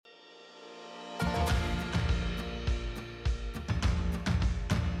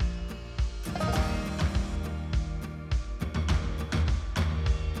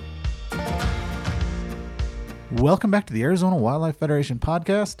Welcome back to the Arizona Wildlife Federation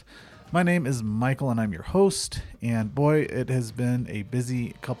podcast. My name is Michael and I'm your host. And boy, it has been a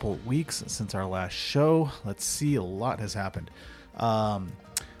busy couple weeks since our last show. Let's see, a lot has happened. One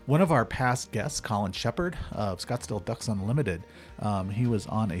of our past guests, Colin Shepard of Scottsdale Ducks Unlimited, he was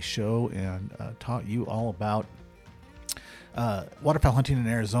on a show and taught you all about waterfowl hunting in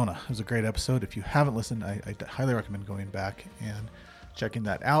Arizona. It was a great episode. If you haven't listened, I highly recommend going back and checking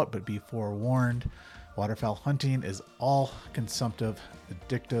that out. But be forewarned, waterfowl hunting is all consumptive,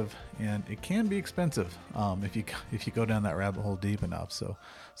 addictive, and it can be expensive if you go down that rabbit hole deep enough. So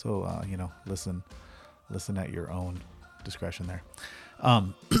listen at your own discretion there.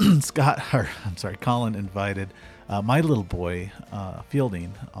 Colin invited my little boy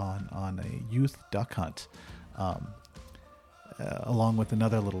Fielding on a youth duck hunt, along with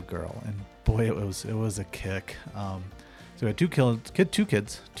another little girl, and boy, it was a kick. So we had two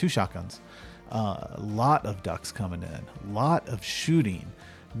kids, two shotguns. A lot of ducks coming in, a lot of shooting,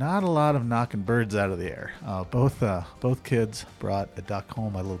 not a lot of knocking birds out of the air. Both kids brought a duck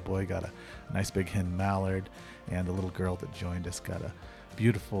home. My little boy got a nice big hen mallard, and the little girl that joined us got a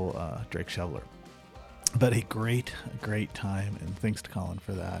beautiful Drake shoveler. But a great time, and thanks to Colin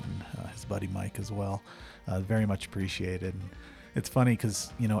for that, and his buddy Mike as well. Very much appreciated. And it's funny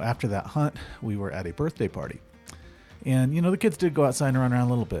because after that hunt, we were at a birthday party. And, the kids did go outside and run around a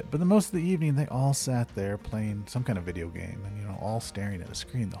little bit. But the most of the evening, they all sat there playing some kind of video game and, all staring at a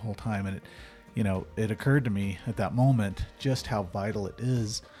screen the whole time. And it occurred to me at that moment just how vital it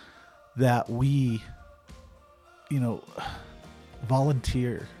is that we,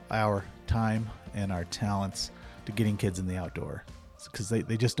 volunteer our time and our talents to getting kids in the outdoor. Because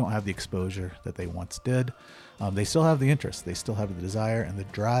they just don't have the exposure that they once did. They still have the interest. They still have the desire and the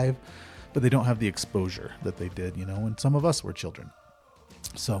drive. But they don't have the exposure that they did, when some of us were children.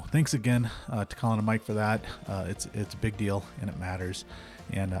 So thanks again to Colin and Mike for that. It's a big deal and it matters.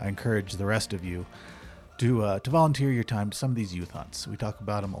 And I encourage the rest of you to volunteer your time to some of these youth hunts. We talk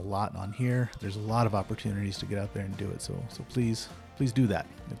about them a lot on here. There's a lot of opportunities to get out there and do it. So please do that.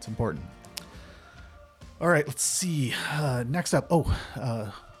 It's important. All right, let's see. Next up.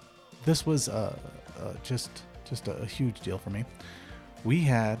 This was just a huge deal for me. We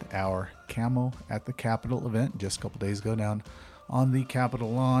had our Camo at the Capitol event just a couple days ago down on the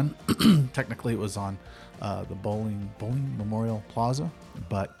Capitol lawn. Technically, it was on the bowling Memorial Plaza,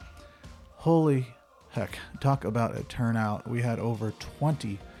 but holy heck, talk about a turnout. We had over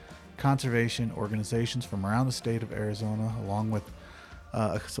 20 conservation organizations from around the state of Arizona, along with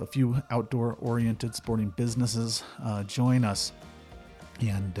a few outdoor-oriented sporting businesses join us,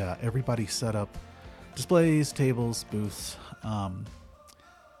 and everybody set up displays, tables, booths,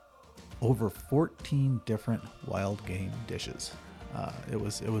 over 14 different wild game dishes. It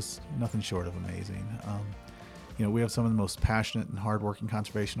was nothing short of amazing. We have some of the most passionate and hardworking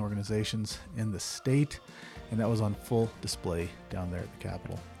conservation organizations in the state, and that was on full display down there at the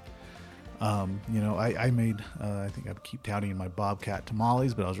Capitol. I made, I think I'd keep touting my Bobcat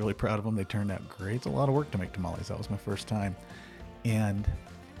tamales, but I was really proud of them. They turned out great. It's a lot of work to make tamales. That was my first time. And,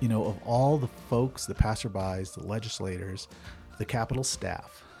 of all the folks, the passerbys, the legislators, the Capitol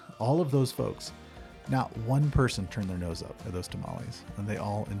staff, all of those folks, not one person turned their nose up at those tamales, and they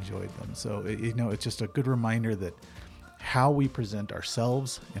all enjoyed them. So, it's just a good reminder that how we present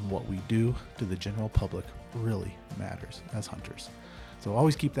ourselves and what we do to the general public really matters as hunters. So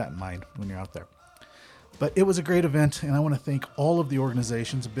always keep that in mind when you're out there. But it was a great event, and I want to thank all of the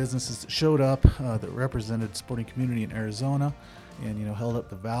organizations and businesses that showed up that represented the sporting community in Arizona and, held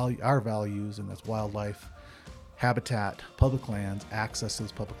up our values, and that's wildlife, habitat, public lands, access to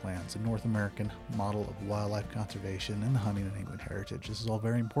those public lands, a North American model of wildlife conservation, and the hunting and angling heritage. This is all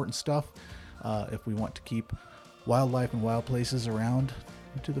very important stuff if we want to keep wildlife and wild places around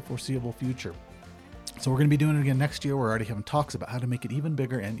into the foreseeable future. So we're going to be doing it again next year. We're already having talks about how to make it even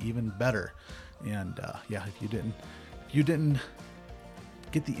bigger and even better. And if you didn't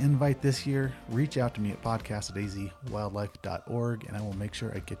get the invite this year, reach out to me at podcast@azwildlife.org, and I will make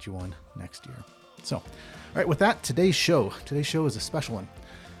sure I get you one next year. So, all right, with that, today's show is a special one.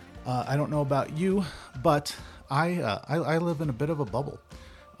 I don't know about you, but I live in a bit of a bubble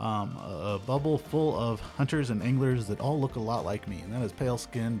full of hunters and anglers that all look a lot like me, and that is pale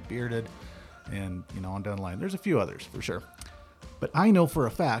skinned, bearded, and on down the line. There's a few others for sure, but I know for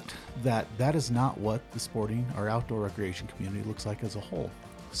a fact that is not what the sporting or outdoor recreation community looks like as a whole.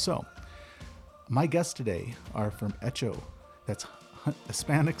 So, my guests today are from HECHO. That's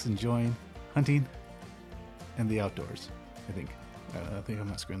Hispanics Enjoying Hunting and the Outdoors. I think I'm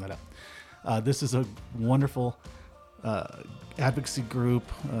not screwing that up. This is a wonderful advocacy group,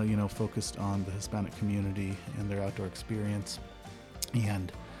 focused on the Hispanic community and their outdoor experience.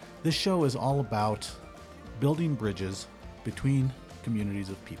 And this show is all about building bridges between communities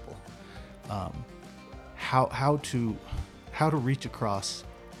of people. How to reach across,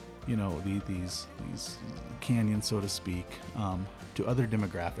 these canyons, so to speak, to other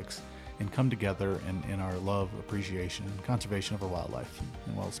demographics, and come together in our love, appreciation, and conservation of our wildlife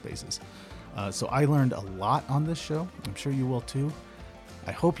and wild spaces. So I learned a lot on this show. I'm sure you will too.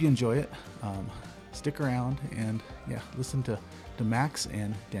 I hope you enjoy it. Stick around and listen to Max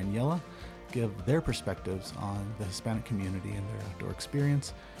and Daniela give their perspectives on the Hispanic community and their outdoor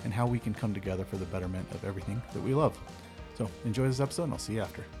experience and how we can come together for the betterment of everything that we love. So enjoy this episode, and I'll see you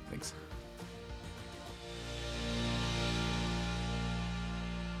after. Thanks.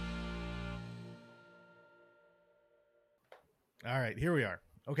 All right, here we are.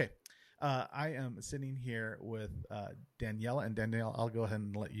 Okay. I am sitting here with Daniela. And Daniela, I'll go ahead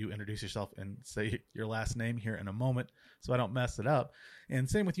and let you introduce yourself and say your last name here in a moment so I don't mess it up. And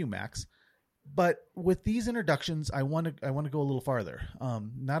same with you, Max. But with these introductions, I want to go a little farther.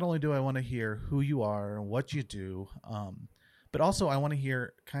 Not only do I want to hear who you are and what you do, but also I want to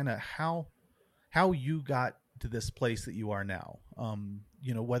hear kind of how you got to this place that you are now.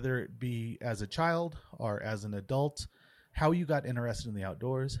 Whether it be as a child or as an adult, how you got interested in the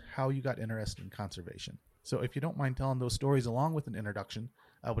outdoors, how you got interested in conservation. So if you don't mind telling those stories along with an introduction,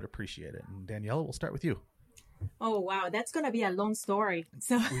 I would appreciate it. And Daniela, we'll start with you. Oh, wow. That's going to be a long story.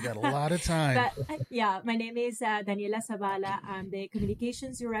 So we got a lot of time. But, my name is Daniela Zavala. I'm the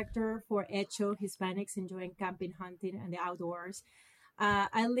communications director for HECHO, Hispanics Enjoying Camping, Hunting, and the Outdoors.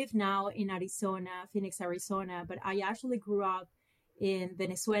 I live now in Arizona, Phoenix, Arizona, but I actually grew up in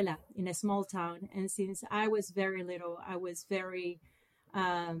Venezuela, in a small town. And since I was very little, I was very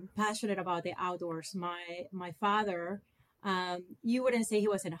passionate about the outdoors. My father, you wouldn't say he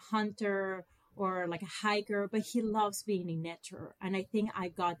was a hunter or like a hiker, but he loves being in nature. And I think I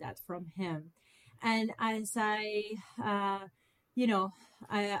got that from him. And as I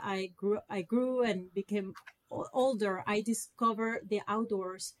grew and became older, I discovered the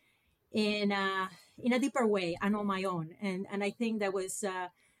outdoors in a deeper way and on my own. And I think that was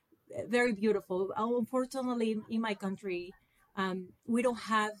very beautiful. Unfortunately, in my country, we don't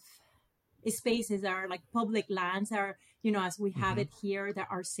have spaces that are like public lands that are, as we have it here, that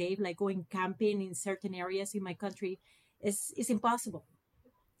are safe. Like going camping in certain areas in my country is impossible.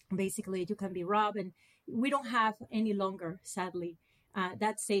 Basically, you can be robbed, and we don't have any longer, sadly,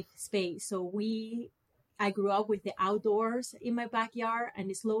 that safe space. So I grew up with the outdoors in my backyard,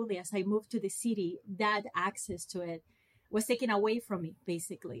 and slowly as I moved to the city, that access to it was taken away from me,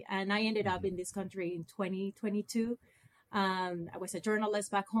 basically. And I ended up in this country in 2022. I was a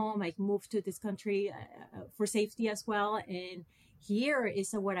journalist back home. I moved to this country for safety as well. And here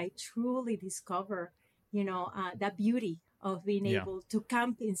is where I truly discover, that beauty of being able to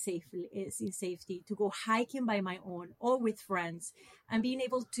camp in safety, to go hiking by my own or with friends, and being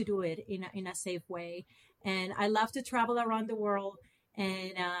able to do it in a safe way. And I love to travel around the world,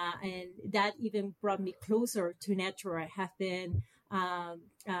 and that even brought me closer to nature. I have been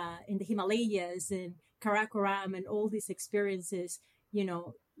in the Himalayas and Karakoram, and all these experiences,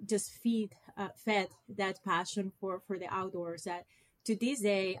 just fed that passion for the outdoors that to this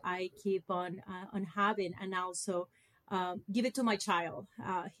day I keep on having, and also give it to my child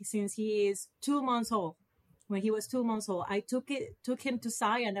since he is 2 months old. When he was 2 months old, I took him to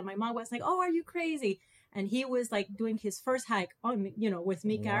Zion, and my mom was like, "Oh, are you crazy?" And he was like doing his first hike on, with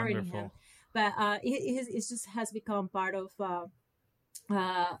me carrying him. But it just has become part of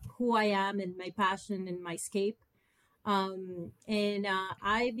who I am and my passion and my escape. And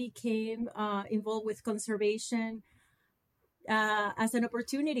I became involved with conservation as an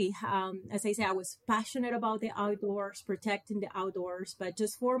opportunity. As I say, I was passionate about the outdoors, protecting the outdoors. But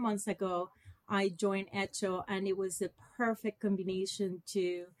just 4 months ago, I joined HECHO, and it was a perfect combination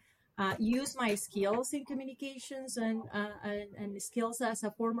to use my skills in communications and skills as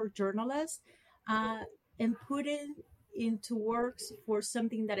a former journalist, and put it into works for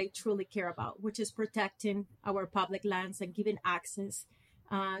something that I truly care about, which is protecting our public lands and giving access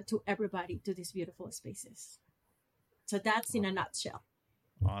to everybody to these beautiful spaces. So that's in a nutshell.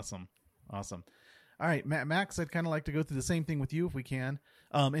 Awesome. All right, Max, I'd kind of like to go through the same thing with you if we can.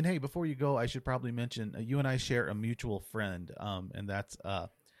 And hey, before you go, I should probably mention you and I share a mutual friend, and that's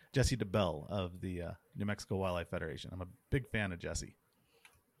Jesse DeBell of the New Mexico Wildlife Federation. I'm a big fan of Jesse.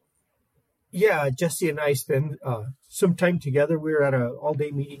 Yeah, Jesse and I spend some time together. We were at an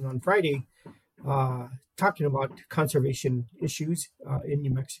all-day meeting on Friday talking about conservation issues in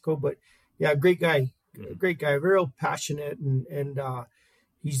New Mexico. But yeah, great guy. great guy, real passionate, and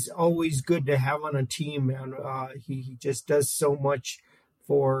he's always good to have on a team, man. He just does so much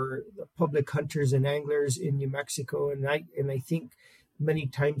for the public hunters and anglers in New Mexico, and I think many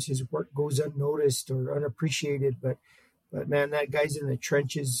times his work goes unnoticed or unappreciated, but man, that guy's in the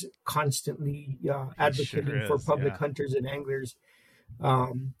trenches constantly advocating for public hunters and anglers.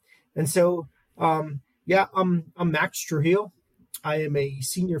 And so, I'm Max Trujillo. I am a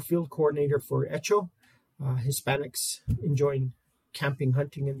senior field coordinator for HECHO, Hispanics enjoying camping,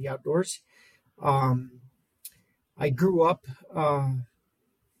 hunting, and the outdoors. I grew up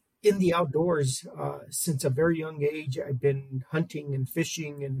in the outdoors since a very young age. I've been hunting and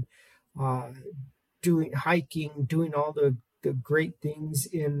fishing and doing hiking, doing all the great things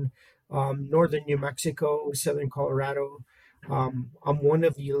in northern New Mexico, southern Colorado. I'm one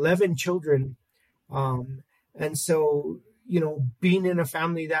of 11 children. And so, being in a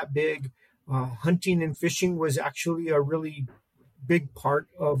family that big, hunting and fishing was actually a really big part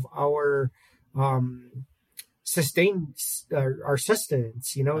of our sustenance.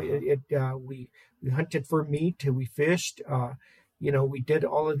 We hunted for meat, we fished, we did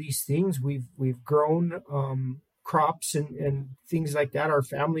all of these things. We've grown crops and things like that. Our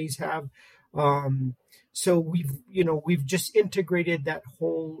families have. So we've just integrated that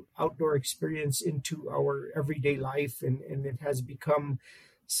whole outdoor experience into our everyday life, and it has become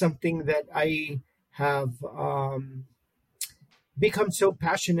something that I have become so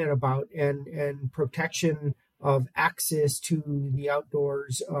passionate about, and protection of access to the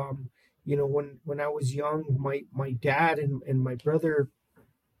outdoors. When I was young, my dad and my brother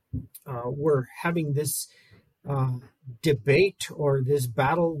were having this debate or this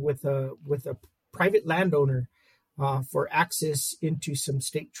battle with a private landowner for access into some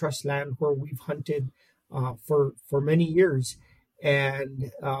state trust land where we've hunted for many years.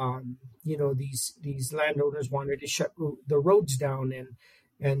 And these landowners wanted to shut the roads down,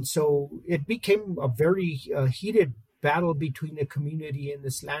 and so it became a very heated battle between the community and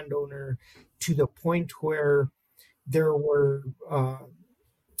this landowner, to the point where there were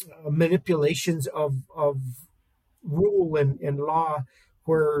manipulations of rule and law,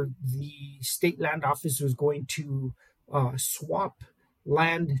 where the state land office was going to swap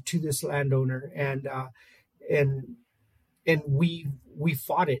land to this landowner, and we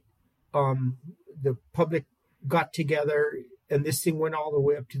fought it. The public got together, and this thing went all the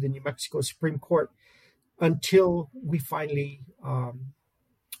way up to the New Mexico Supreme Court, until we finally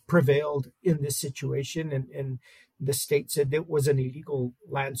prevailed in this situation, and the state said it was an illegal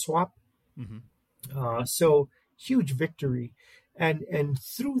land swap. Mm-hmm. So huge victory, and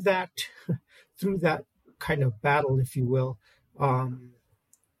through that kind of battle, if you will,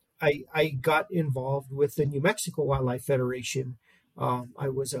 I got involved with the New Mexico Wildlife Federation. I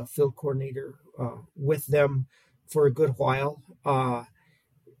was a field coordinator with them for a good while,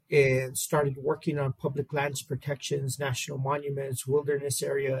 and started working on public lands protections, national monuments, wilderness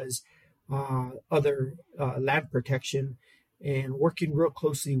areas, other land protection, and working real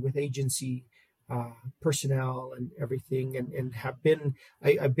closely with agency personnel and everything, and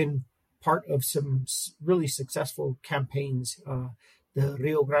I've been part of some really successful campaigns. The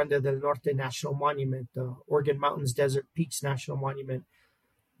Rio Grande del Norte National Monument, the Organ Mountains Desert Peaks National Monument,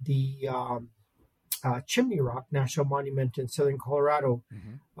 the Chimney Rock National Monument in southern Colorado,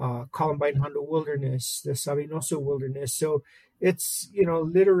 mm-hmm. Columbine Hondo Wilderness, the Sabinoso Wilderness. So it's,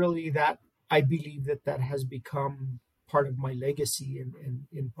 literally that I believe that has become part of my legacy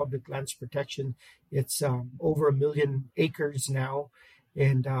in public lands protection. It's over 1 million acres now,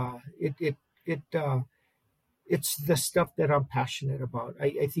 and it's the stuff that I'm passionate about.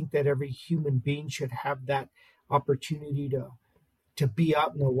 I think that every human being should have that opportunity to be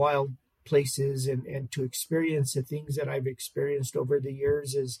out in the wild places and to experience the things that I've experienced over the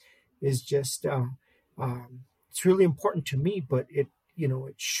years is just it's really important to me, but it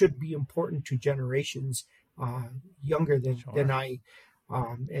should be important to generations younger than I,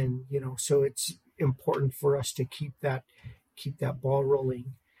 and so it's important for us to keep that ball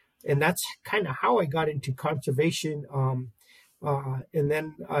rolling. And that's kind of how I got into conservation. And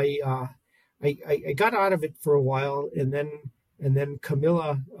then I got out of it for a while, and then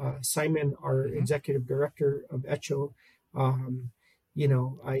Camilla Simon, our mm-hmm. executive director of HECHO,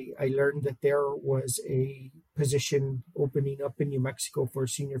 I learned that there was a position opening up in New Mexico for a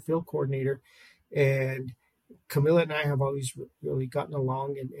senior field coordinator, and Camilla and I have always really gotten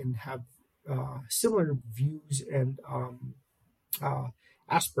along and have similar views and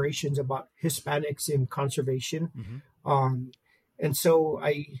aspirations about Hispanics in conservation. Mm-hmm. And so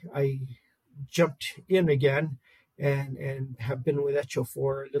I jumped in again and have been with HECHO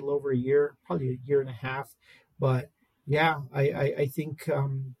for a little over a year, probably a year and a half. But yeah, I think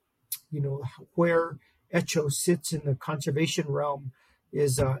where HECHO sits in the conservation realm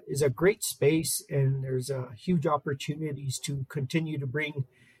is a great space, and there's huge opportunities to continue to bring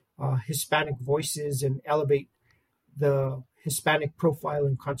Hispanic voices and elevate the Hispanic profile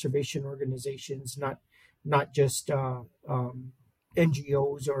in conservation organizations, not just NGOs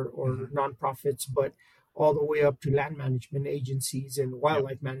or nonprofits, but all the way up to land management agencies and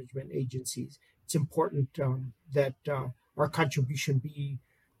wildlife management agencies. It's important that our contribution be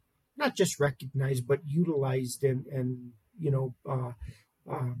not just recognized, but utilized and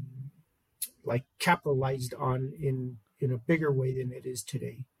like capitalized on in a bigger way than it is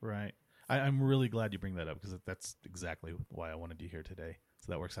today. Right. I'm really glad you bring that up, because that's exactly why I wanted you here today.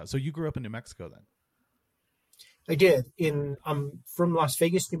 So that works out. So you grew up in New Mexico then? I did. I'm from Las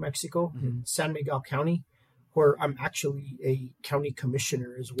Vegas, New Mexico, in San Miguel County, where I'm actually a county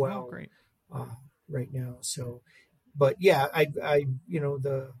commissioner as well. Oh, great. Right now. So, but yeah, I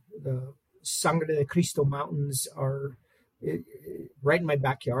the Sangre de Cristo Mountains are right in my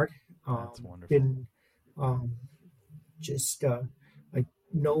backyard. That's wonderful. Been I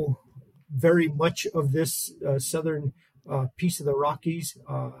know very much of this southern piece of the Rockies.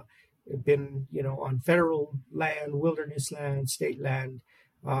 Been on federal land, wilderness land, state land,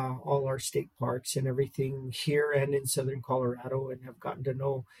 all our state parks and everything here and in southern Colorado, and have gotten to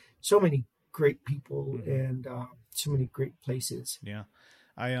know so many great people and so many great places. Yeah,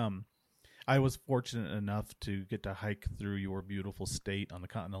 I was fortunate enough to get to hike through your beautiful state on the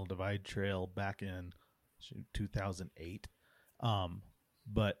Continental Divide Trail back in 2008.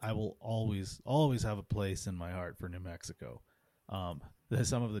 But I will always have a place in my heart for New Mexico.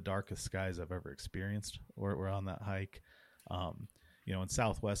 Some of the darkest skies I've ever experienced were on that hike. In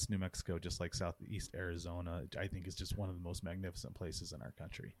Southwest New Mexico, just like Southeast Arizona, I think is just one of the most magnificent places in our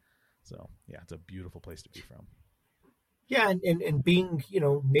country. So yeah, it's a beautiful place to be from. Yeah, and being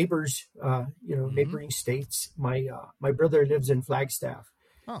neighbors, neighboring states. My brother lives in Flagstaff,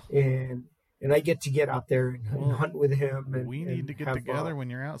 and I get to get out there and hunt with him. And we need to get together when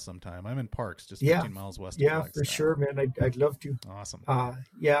you're out sometime. I'm in Parks, just 15 miles west of Flagstaff. Yeah, for sure, man. I'd love to. Awesome.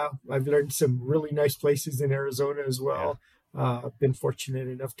 I've learned some really nice places in Arizona as well. I've been fortunate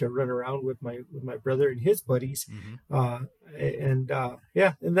enough to run around with my brother and his buddies, and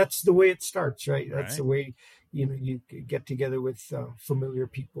that's the way it starts, right? That's the way you get together with familiar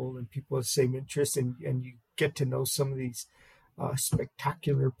people and people with the same interests, and you get to know some of these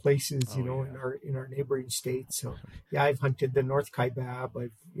spectacular places, in our neighboring states. So I've hunted the North Kaibab.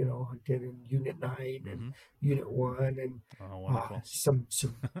 I've hunted in Unit 9 and Unit 1, and some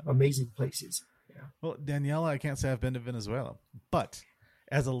amazing places. Yeah. Well, Daniela, I can't say I've been to Venezuela, but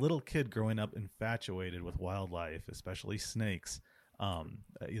as a little kid growing up infatuated with wildlife, especially snakes,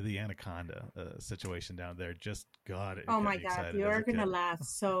 the anaconda situation down there just got it. Oh my God, you're gonna laugh.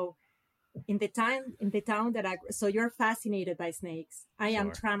 So in the town that so you're fascinated by snakes. I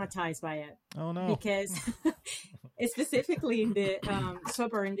am traumatized by it. Oh no. Because specifically in the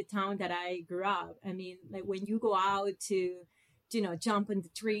suburb, in the town that I grew up, I mean, like when you go out to jump in the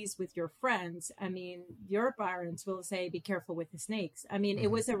trees with your friends, I mean, your parents will say, be careful with the snakes. I mean, it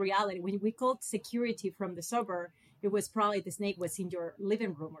was a reality. When we called security from the suburb, it was probably the snake was in your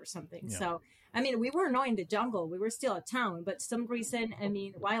living room or something. Yeah. So, I mean, we were not in the jungle. We were still a town, but some reason, I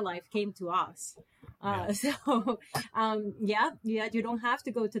mean, wildlife came to us. So, you don't have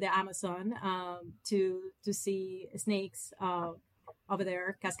to go to the Amazon to see snakes over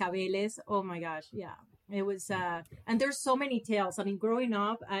there, cascabeles. Oh my gosh, yeah. It was, and there's so many tales. I mean, growing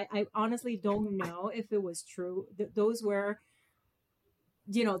up, I honestly don't know if it was true. Those were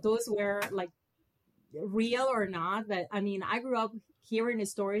like real or not. But I mean, I grew up hearing the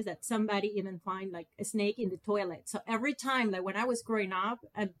stories that somebody even find like a snake in the toilet. So every time, like when I was growing up,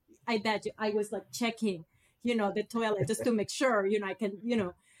 I bet you I was like checking, the toilet just to make sure, I can,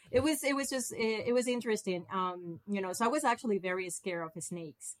 it was interesting. So I was actually very scared of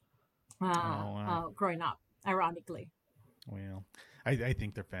snakes. Growing up, ironically. Well, I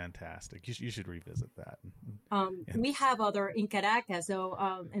think they're fantastic. You should revisit that. We have other in Caracas, so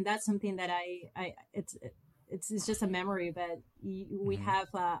and that's something that it's just a memory. But we have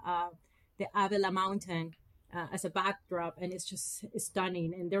the Avila Mountain as a backdrop, and it's just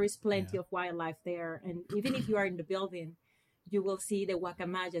stunning. And there is plenty of wildlife there. And even if you are in the building, you will see the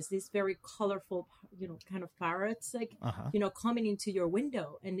guacamayas, these very colorful, kind of parrots, like, coming into your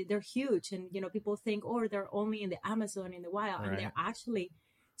window, and they're huge. And, people think, they're only in the Amazon, in the wild. Right. And they're actually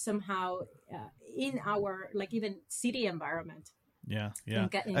somehow in our, like, even city environment. Yeah, yeah.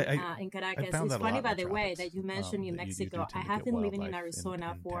 In I Caracas. found It's that a funny, lot in by the the way, tropics, that you mentioned New that you do Mexico. I tend to have get been living in wildlife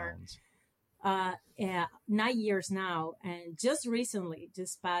Arizona in for towns. 9 years now, and just recently,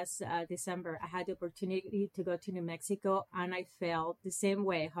 just past December, I had the opportunity to go to New Mexico, and I felt the same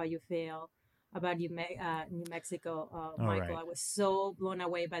way how you feel about New Mexico, All Michael. right. I was so blown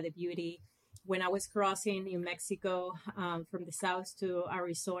away by the beauty when I was crossing New Mexico from the south to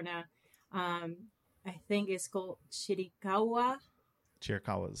Arizona. Um, I think it's called Chiricahua.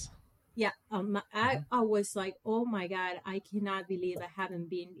 Chiricahuas. Yeah, Mm-hmm. I was like, oh my God, I cannot believe I haven't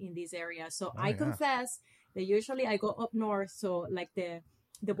been in this area. So Oh I yeah. confess that usually I go up north, so like the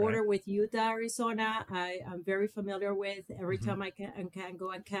Right. border with Utah, Arizona, I'm very familiar with. Every Mm-hmm. time I can go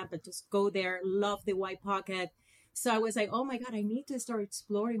and camp, I just go there. Love the White Pocket. So I was like, oh my God, I need to start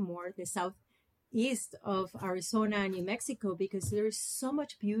exploring more the southeast of Arizona and New Mexico because there is so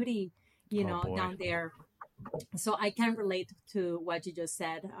much beauty, Oh boy. down there. So I can relate to what you just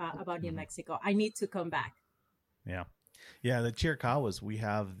said about New Mm-hmm. Mexico. I need to come back. Yeah. Yeah, the Chiricahuas, we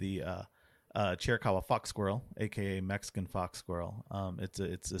have the Chiricahua fox squirrel, aka Mexican fox squirrel.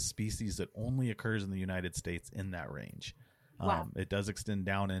 It's a species that only occurs in the United States in that range. Wow. It does extend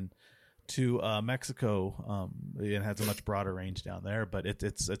down into Mexico. It has a much broader range down there, but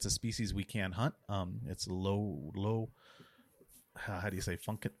it's a species we can hunt. It's low. How do you say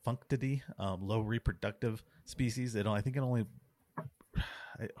functity? Low reproductive species. I think it only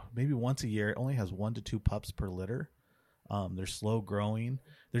maybe once a year. It only has 1 to 2 pups per litter. They're slow growing.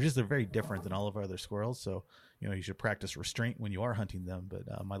 They're very different than all of our other squirrels. So, you should practice restraint when you are hunting them.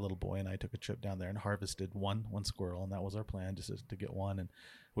 But my little boy and I took a trip down there and harvested one squirrel, and that was our plan, just to get one. And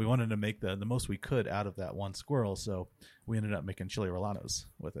we wanted to make the most we could out of that one squirrel. So we ended up making chili rolanos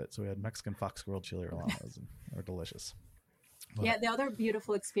with it. So we had Mexican fox squirrel chili rolanos, and they're delicious. But, yeah, the other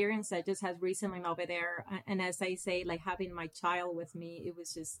beautiful experience I just had recently over there, and as I say, like having my child with me, it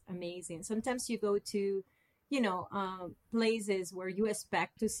was just amazing. Sometimes you go to, places where you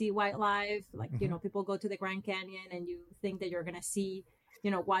expect to see wildlife, like, mm-hmm. People go to the Grand Canyon and you think that you're going to see,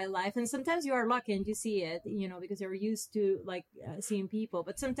 wildlife. And sometimes you are lucky and you see it, because you're used to like seeing people,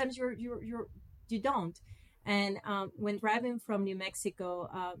 but sometimes you don't. And when driving from New Mexico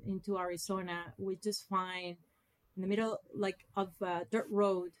into Arizona, we just find in the middle like of a dirt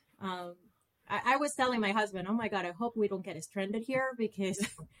road. I was telling my husband, oh my God, I hope we don't get stranded here because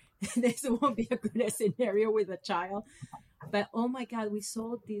this won't be a good scenario with a child. But oh my God, we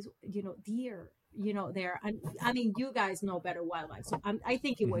saw these, deer, there. And I mean, you guys know better wildlife. So I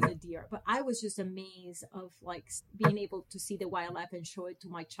think it was a deer, but I was just amazed of like being able to see the wildlife and show it to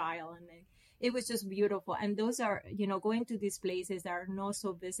my child. And it was just beautiful. And those are, going to these places that are not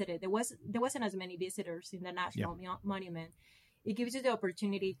so visited. There wasn't as many visitors in the National Monument. It gives you the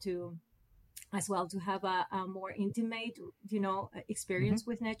opportunity to, as well, to have a more intimate, experience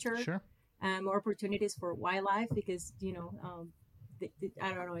with nature. Sure. More opportunities for wildlife because,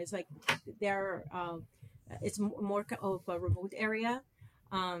 I don't know, it's like they're, it's more of a remote area.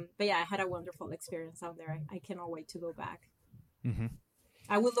 But yeah, I had a wonderful experience out there. I cannot wait to go back. Mm-hmm.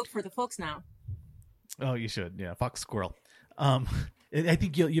 I will look for the folks now. Oh, you should. Yeah. Fox squirrel. I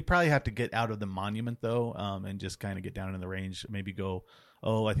think you probably have to get out of the monument though, and just kind of get down in the range. Maybe go.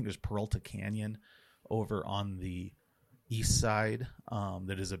 Oh, I think there's Peralta Canyon over on the east side.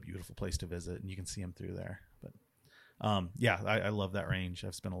 That is a beautiful place to visit, and you can see them through there. But yeah, I love that range.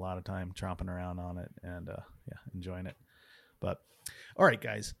 I've spent a lot of time tromping around on it, and enjoying it. But all right,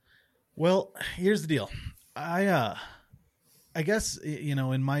 guys. Well, here's the deal. I guess,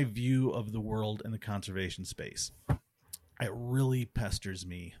 in my view of the world in the conservation space, it really pesters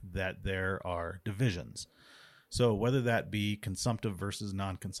me that there are divisions. So whether that be consumptive versus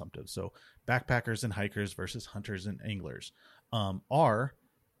non-consumptive, so backpackers and hikers versus hunters and anglers, or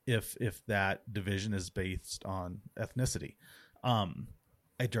if that division is based on ethnicity,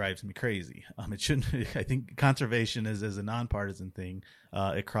 it drives me crazy. It shouldn't. I think conservation is a nonpartisan thing.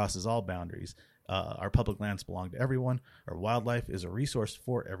 It crosses all boundaries. Our public lands belong to everyone. Our wildlife is a resource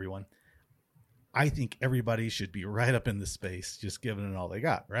for everyone. I think everybody should be right up in this space, just giving it all they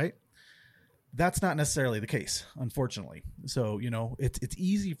got, right? That's not necessarily the case, unfortunately. So, it's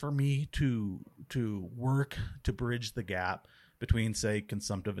easy for me to work to bridge the gap between, say,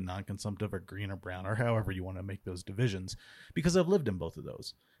 consumptive and non-consumptive, or green or brown, or however you want to make those divisions, because I've lived in both of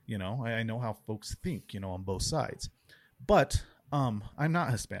those. I know how folks think, on both sides. But I'm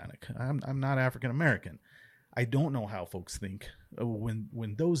not Hispanic. I'm not African American. I don't know how folks think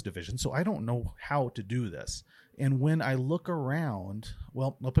when those divisions. So I don't know how to do this. And when I look around,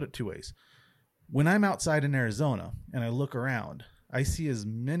 well, I'll put it two ways. When I'm outside in Arizona and I look around, I see as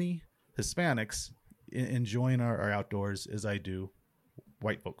many Hispanics enjoying our outdoors as I do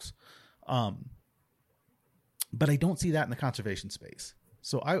white folks. But I don't see that in the conservation space.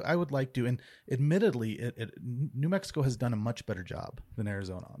 So I would like to, and admittedly, New Mexico has done a much better job than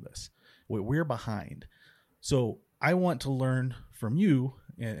Arizona on this. We're behind. So I want to learn from you,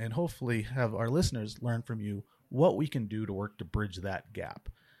 and hopefully have our listeners learn from you what we can do to work to bridge that gap.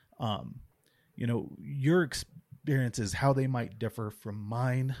 Your experiences, how they might differ from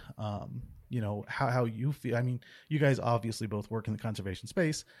mine, how you feel. I mean, you guys obviously both work in the conservation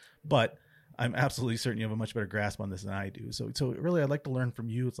space, but I'm absolutely certain you have a much better grasp on this than I do. So really, I'd like to learn from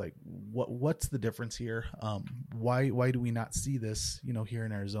you. It's like, what's the difference here? Why do we not see this, here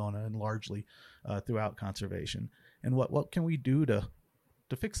in Arizona and largely throughout conservation? And what can we do to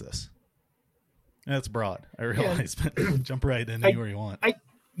fix this? That's broad, I realize, but jump right in anywhere you want.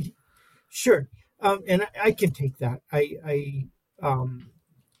 Sure. And I can take that. I've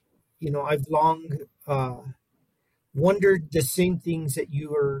long wondered the same things that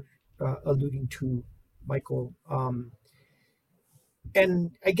you are alluding to, Michael.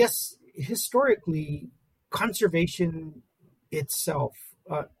 And I guess historically, conservation itself,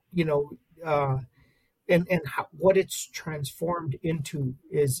 and what it's transformed into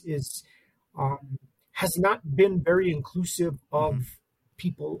is has not been very inclusive of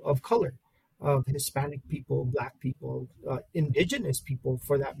people of color, of Hispanic people, Black people, indigenous people,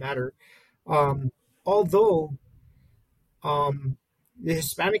 for that matter. Although the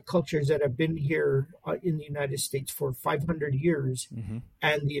Hispanic cultures that have been here in the United States for 500 years,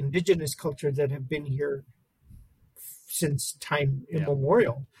 and the indigenous cultures that have been here since time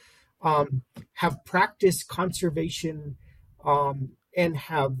immemorial, have practiced conservation and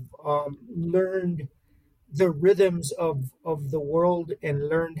have learned the rhythms of the world and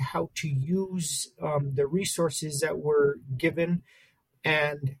learned how to use the resources that were given,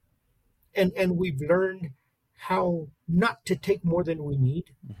 and we've learned how not to take more than we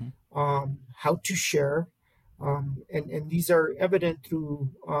need, how to share, and these are evident through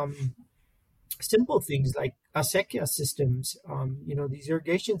simple things like acequia systems, these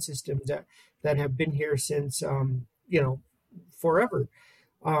irrigation systems that have been here since forever.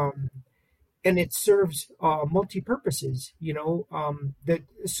 And it serves multi-purposes, that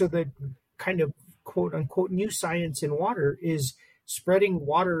kind of quote unquote new science in water is spreading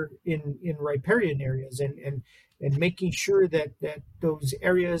water in riparian areas and making sure that those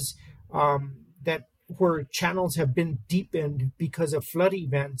areas that where channels have been deepened because of flood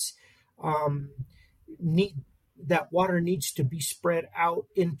events that water needs to be spread out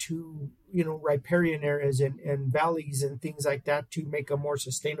into riparian areas and valleys and things like that to make a more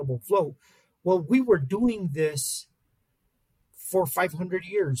sustainable flow. Well, we were doing this for 500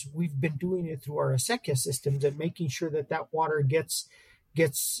 years. We've been doing it through our acequia systems and making sure that water gets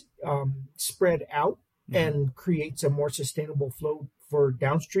spread out and creates a more sustainable flow for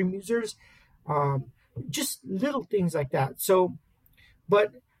downstream users. Just little things like that. So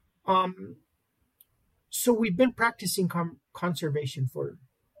we've been practicing conservation for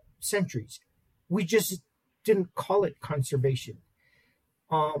centuries. We just didn't call it conservation.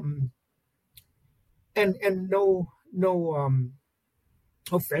 And no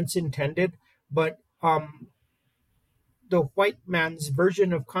offense intended, but the white man's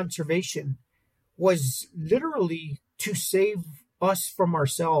version of conservation was literally to save us from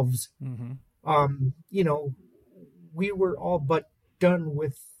ourselves. We were all but done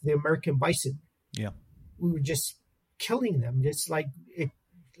with the American bison. Yeah, we were just killing them, just like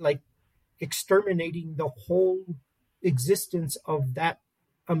exterminating the whole existence of that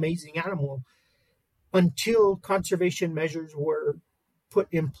amazing animal, until conservation measures were put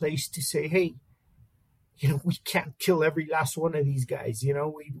in place to say, hey, we can't kill every last one of these guys.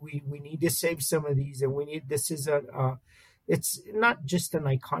 We need to save some of these, and it's not just an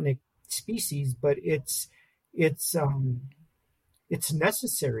iconic species, but it's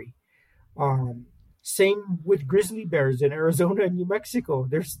necessary. Same with grizzly bears in Arizona and New Mexico.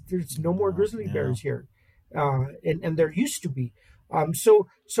 There's no more grizzly bears here, and there used to be. So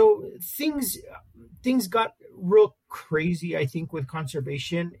things got real crazy, I think, with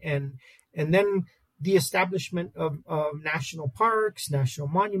conservation, and then the establishment of national parks, national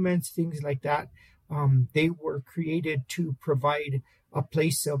monuments, things like that. They were created to provide a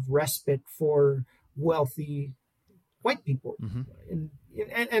place of respite for wealthy white people. And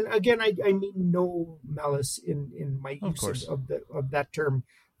again, I mean no malice in my use of that term.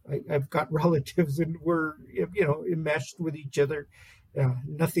 I've got relatives and we're enmeshed with each other.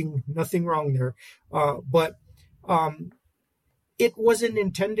 Nothing wrong there. But it wasn't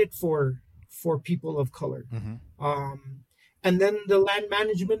intended for people of color. And then the land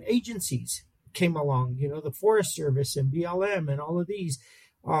management agencies came along, the Forest Service and BLM and all of these.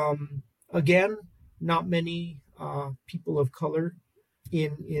 Again, not many people of color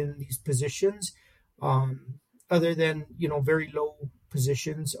in these positions, other than very low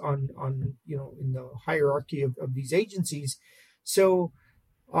positions on in the hierarchy of these agencies. So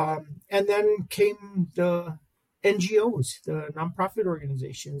and then came the NGOs, the nonprofit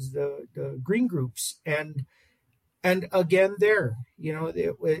organizations, the green groups, and again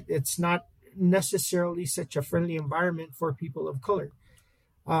it's not necessarily such a friendly environment for people of color,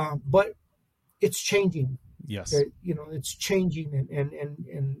 but it's changing. Yes. It's changing,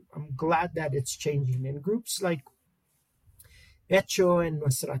 and I'm glad that it's changing. And groups like HECHO and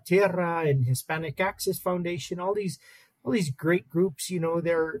Nuestra Tierra and Hispanic Access Foundation, all these great groups,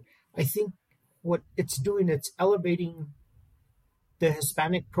 I think what it's doing, it's elevating the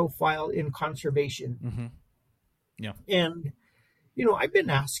Hispanic profile in conservation. Mm-hmm. Yeah. And I've been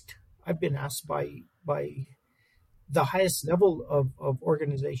asked by the highest level of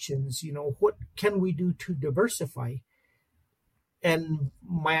organizations, what can we do to diversify? And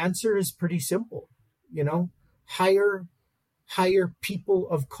my answer is pretty simple, hire people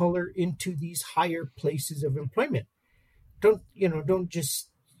of color into these higher places of employment. Don't just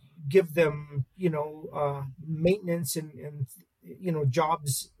give them, maintenance and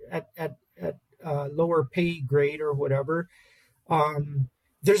jobs at lower pay grade or whatever.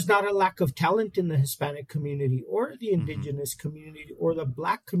 There's not a lack of talent in the Hispanic community or the indigenous community or the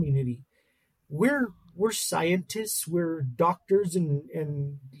Black community. We're scientists, we're doctors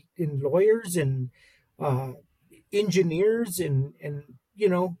and lawyers and engineers and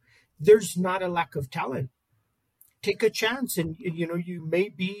there's not a lack of talent. Take a chance, and you may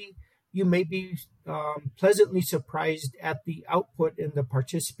be pleasantly surprised at the output and the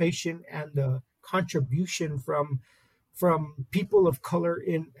participation and the contribution from people of color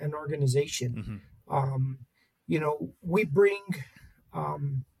in an organization. We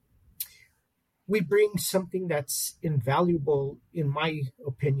bring something that's invaluable, in my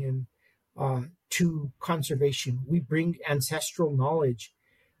opinion, to conservation. We bring ancestral knowledge,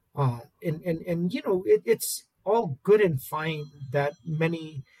 it's all good and fine that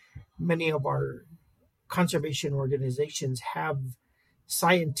many of our conservation organizations have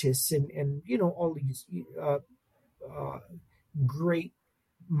scientists and all these great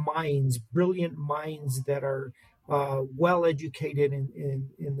minds, brilliant minds that are well educated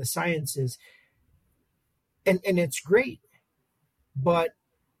in the sciences, and it's great, but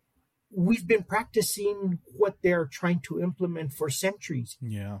we've been practicing what they're trying to implement for centuries.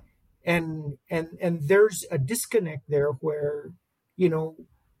 Yeah. And there's a disconnect there where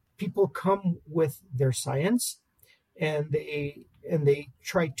people come with their science and they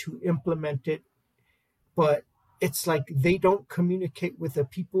try to implement it, but it's like they don't communicate with the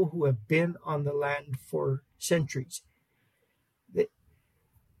people who have been on the land for centuries,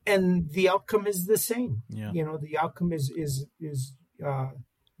 and the outcome is the same. The outcome is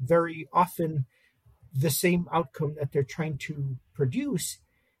very often the same outcome that they're trying to produce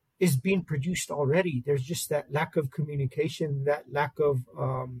is being produced already. There's just that lack of communication, that lack of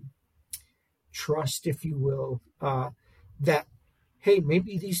trust, if you will, that, hey,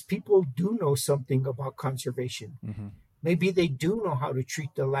 maybe these people do know something about conservation. Maybe they do know how to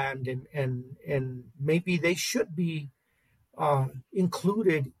treat the land, and maybe they should be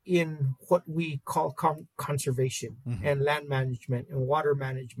included in what we call conservation and land management and water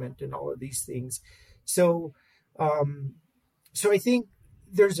management and all of these things. So I think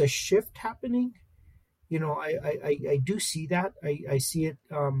there's a shift happening. I do see that. I see it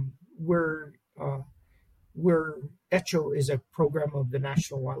where HECHO is a program of the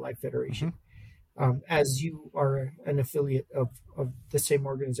National Wildlife Federation, as you are an affiliate of the same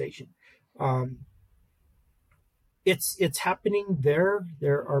organization. It's happening there.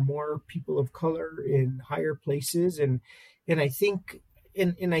 There are more people of color in higher places, and I think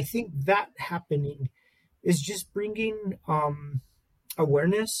that happening is just bringing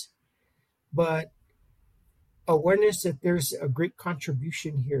awareness, but awareness that there's a great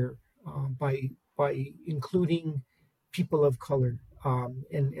contribution here by including people of color,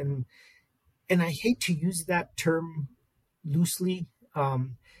 and I hate to use that term loosely.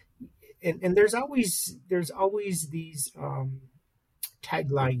 And there's always these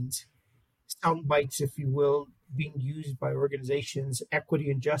taglines, sound bites, if you will, being used by organizations, equity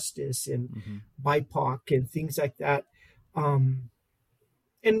and justice, and BIPOC, and things like that.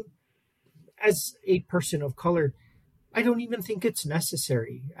 And as a person of color, I don't even think it's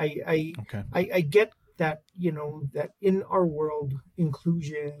necessary. I get that, that in our world,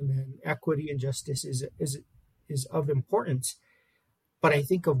 inclusion and equity and justice is of importance. But I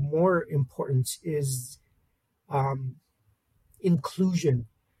think of more importance is um, inclusion.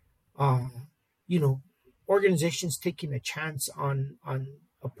 Uh, you know, organizations taking a chance on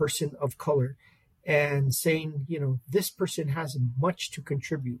a person of color and saying, this person has much to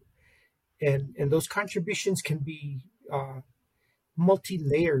contribute, and those contributions can be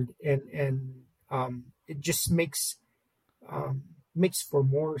multi-layered, and it just um, makes for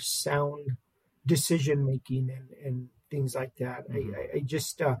more sound decision making and things like that. Hmm. I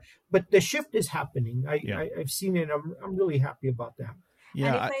just but the shift is happening. Yeah. I've seen it. I'm really happy about that. And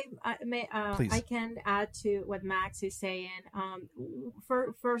Yeah. if I may, I Please. can add to what Max is saying.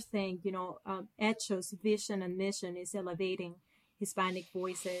 First thing, HECHO's vision and mission is elevating Hispanic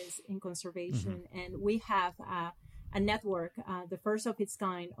voices in Hmm. conservation, and we have a network, the first of its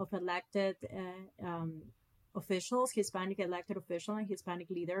kind, of elected officials, Hispanic elected officials, and Hispanic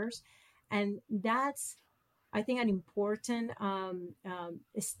leaders, and that's, I think, an important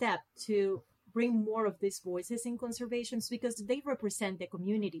step to bring more of these voices in conservations, because they represent the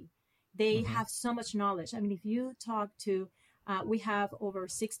community. They Hmm. have so much knowledge. I mean, if you talk to, we have over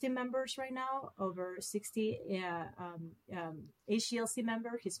 60 members right now, over 60 HELC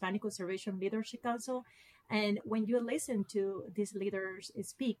members, Hispanic Conservation Leadership Council. And when you listen to these leaders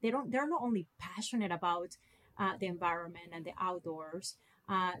speak, they're not only passionate about the environment and the outdoors,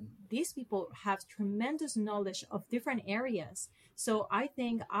 uh, these people have tremendous knowledge of different areas. So I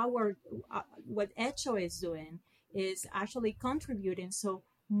think our what HECHO is doing is actually contributing. So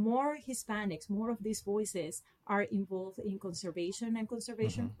more Hispanics, more of these voices are involved in conservation and Hmm.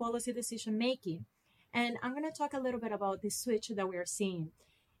 conservation policy decision making. And I'm going to talk a little bit about the switch that we are seeing.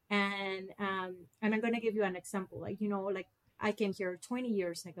 And I'm going to give you an example. Like I came here 20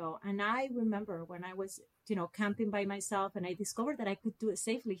 years ago, and I remember when I was camping by myself, and I discovered that I could do it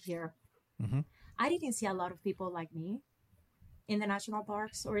safely here. Hmm. I didn't see a lot of people like me in the national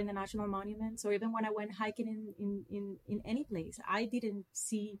parks or in the national monuments, or even when I went hiking in any place. I didn't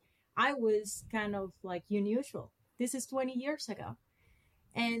see, I was kind of like unusual. This is 20 years ago.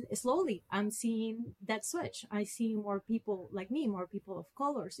 And slowly I'm seeing that switch. I see more people like me, more people of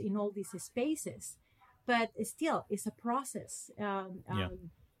colors in all these spaces. But still, it's a process, Yeah.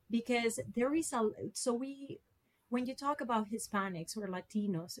 because there is when you talk about Hispanics or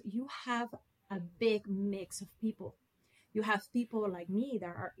Latinos, you have a big mix of people. You have people like me that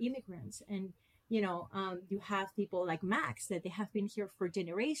are immigrants, and you have people like Max that they have been here for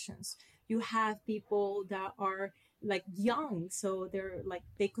generations. You have people that are like young, so they're like,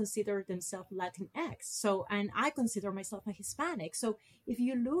 they consider themselves Latinx. So, and I consider myself a Hispanic. So if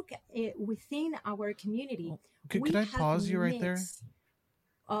you look at within our community, Well, could we I have pause you right there? mix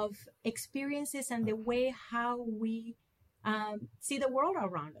of experiences and the way how we see the world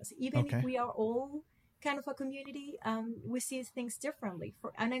around us. Even if Okay. we are all kind of a community, we see things differently.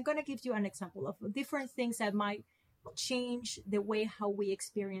 And I'm going to give you an example of different things that might change the way how we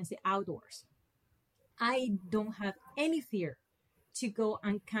experience the outdoors. I don't have any fear to go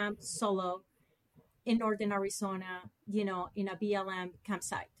and camp solo in northern Arizona, in a BLM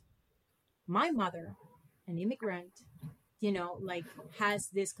campsite. My mother, an immigrant, like has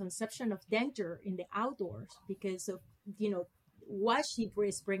this conception of danger in the outdoors because of, what she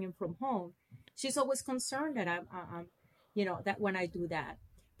is bringing from home. She's always concerned that that when I do that.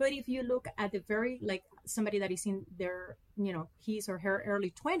 But if you look at the very, like somebody that is in their, his or her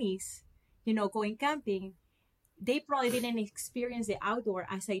early 20s, going camping, they probably didn't experience the outdoor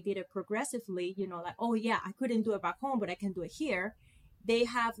as I did it progressively, like, oh yeah, I couldn't do it back home, but I can do it here. They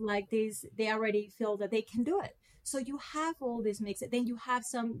have like this, they already feel that they can do it. So you have all this mix. Then you have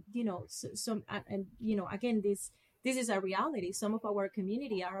some, some, and again, this is a reality. Some of our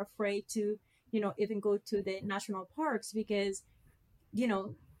community are afraid to, even go to the national parks because, you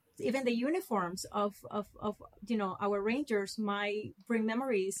know, even the uniforms of our rangers might bring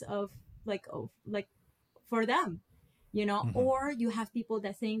memories of for them, Hmm. or you have people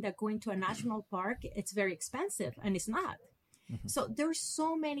that think that going to a national park, it's very expensive, and it's not. Hmm. So there's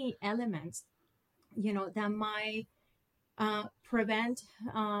so many elements, that might prevent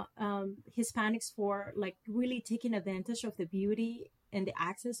Hispanics for like really taking advantage of the beauty and the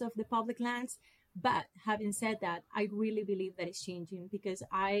access of the public lands. But having said that, I really believe that it's changing because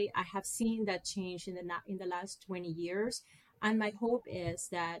I have seen that change in the last 20 years, and my hope is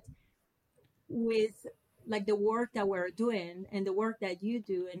that with like the work that we're doing and the work that you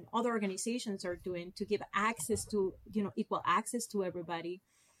do and other organizations are doing to give access to, equal access to everybody,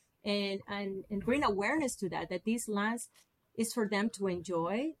 and bring awareness to that these lands is for them to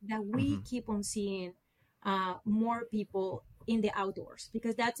enjoy, that we Hmm. keep on seeing more people in the outdoors,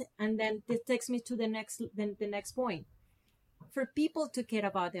 because that's, and then this takes me to the next point. for people to care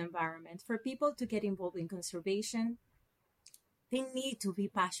about the environment, for people to get involved in conservation, they need to be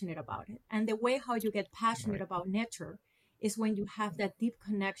passionate about it. And the way how you get passionate Right. about nature is when you have that deep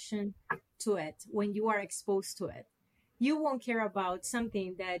connection to it, when you are exposed to it. You won't care about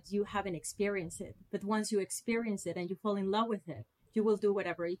something that you haven't experienced it, but once you experience it and you fall in love with it, you will do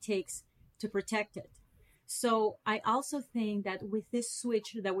whatever it takes to protect it. So I also think that with this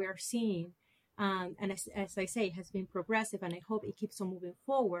switch that we are seeing, and as I say, has been progressive, and I hope it keeps on moving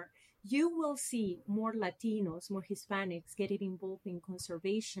forward, you will see more Latinos, more Hispanics getting involved in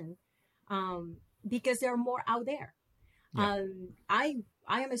conservation because there are more out there. Yeah. I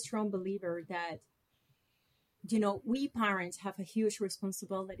am a strong believer that, you know, we parents have a huge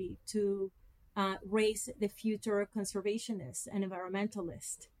responsibility to raise the future conservationists and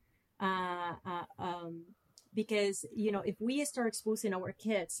environmentalists. Uh, uh, um, because, you know, if we start exposing our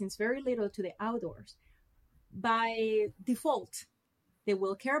kids since very little to the outdoors, by default, they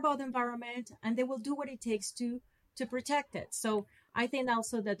will care about the environment and they will do what it takes to protect it. So I think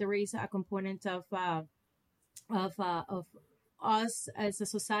also that there is a component of us as a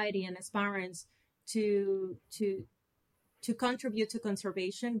society and as parents to contribute to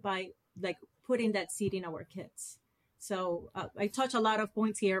conservation by like putting that seed in our kids. So I touch a lot of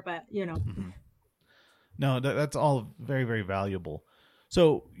points here, but you know. Mm-hmm. No, that's all very, very valuable.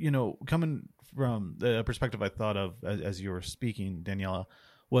 So, you know, coming from the perspective I thought of as you were speaking, Daniela,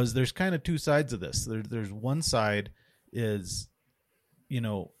 was there's kind of two sides of this. There's one side is, you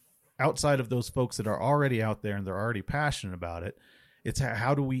know, outside of those folks that are already out there and they're already passionate about it, it's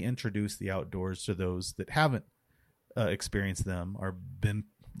how do we introduce the outdoors to those that haven't experienced them or been,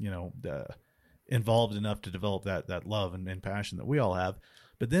 you know, involved enough to develop that love and passion that we all have.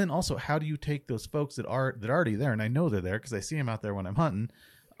 But then also, how do you take those folks that are already there? And I know they're there because I see them out there when I'm hunting.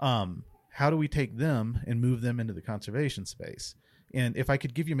 How do we take them and move them into the conservation space? And if I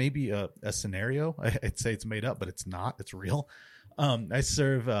could give you maybe a scenario, I'd say it's made up, but it's not. It's real. I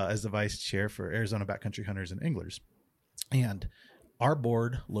serve as the vice chair for Arizona Backcountry Hunters and Anglers. And our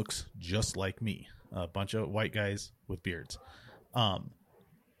board looks just like me, a bunch of white guys with beards.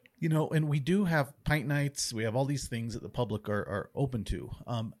 You know, and we do have pint nights. We have all these things that the public are open to.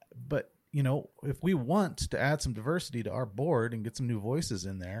 But, you know, if we want to add some diversity to our board and get some new voices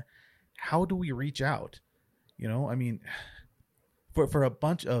in there, how do we reach out? You know, I mean, for a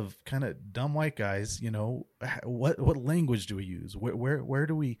bunch of kind of dumb white guys, you know, what language do we use? Where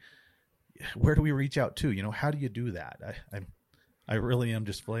do we reach out to? You know, how do you do that? I really am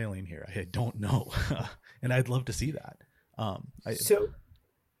just flailing here. I don't know. And I'd love to see that.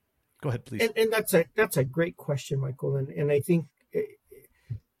 Go ahead, please. And that's a great question, Michael. And I think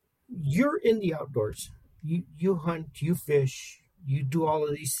you're in the outdoors. You hunt, you fish, you do all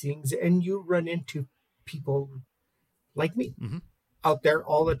of these things, and you run into people like me out there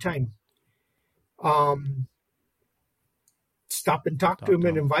all the time. Stop and talk to them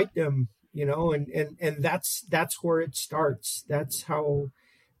and invite them, you know, and that's where it starts. That's how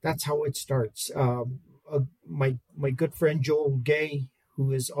it starts. My good friend Joel Gay,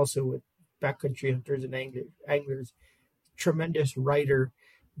 who is also with Backcountry Hunters and Anglers, tremendous writer,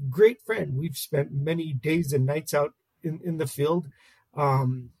 great friend. We've spent many days and nights out in the field.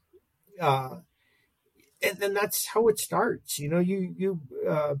 And then that's how it starts. You know, you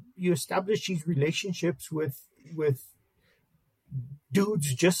establish these relationships with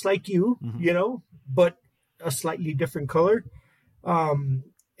dudes just like you, you know, but a slightly different color.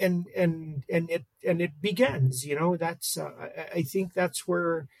 And it begins, you know. That's I think that's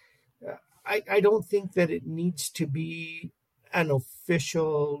where I don't think that it needs to be an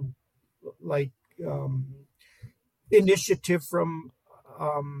official like initiative from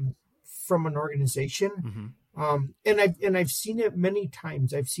an organization. And I've seen it many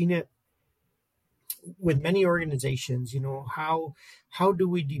times. I've seen it with many organizations. You know, how do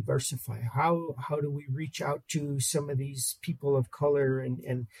we diversify? How do we reach out to some of these people of color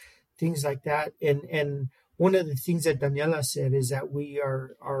and things like that? And one of the things that Daniela said is that we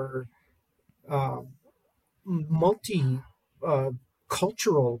are multi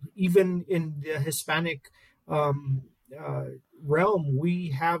cultural. Even in the Hispanic realm,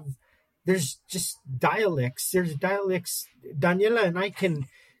 there's just dialects. There's dialects. Daniela and I can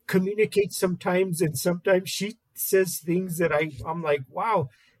communicate sometimes, and sometimes she says things that I'm like, wow,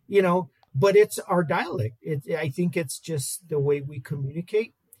 you know, but it's our dialect. I think it's just the way we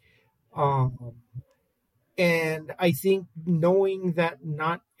communicate. And I think knowing that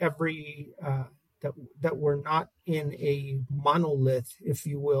not every that we're not in a monolith, if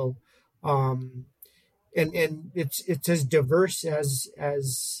you will, and it's as diverse as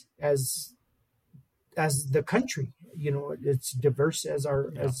as the country. It's diverse as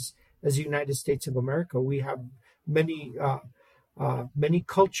as the United States of America. We have many many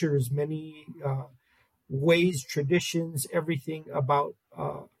cultures, many ways, traditions, everything about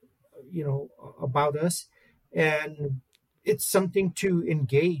us, and it's something to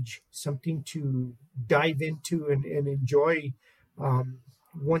engage, something to dive into and enjoy.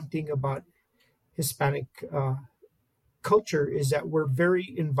 One thing about Hispanic culture is that we're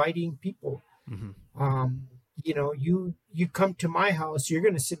very inviting people. Hmm. You come to my house, you're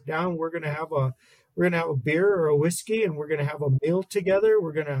going to sit down, we're going to have a beer or a whiskey, and we're going to have a meal together.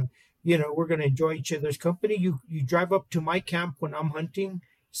 We're going to enjoy each other's company. You drive up to my camp when I'm hunting,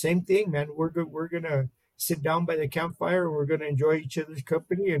 same thing, man. We're going to sit down by the campfire, and we're going to enjoy each other's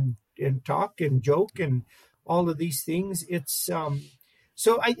company and talk and joke and all of these things. It's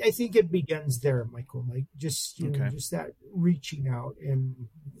so I think it begins there, Michael. Like just Okay. just that reaching out and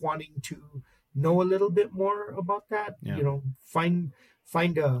wanting to know a little bit more about that. Yeah.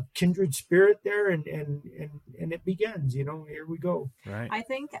 Find a kindred spirit there, and it begins. Here we go. Right. I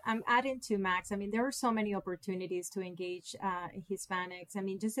think I'm adding to Max. I mean, there are so many opportunities to engage Hispanics. I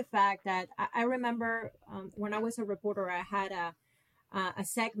mean, just the fact that I remember when I was a reporter, I had a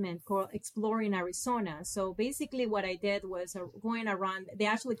segment called Exploring Arizona. So basically what I did was going around, they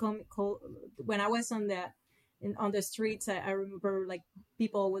actually when I was on the streets, I remember like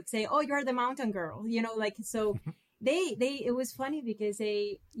people would say, "Oh, you're the mountain girl," like, so it was funny because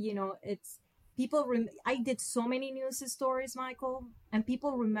it's people, I did so many news stories, Michael, and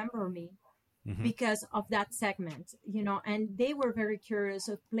people remember me Hmm. because of that segment, and they were very curious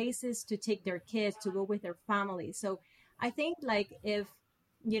of places to take their kids to go with their family. So I think like if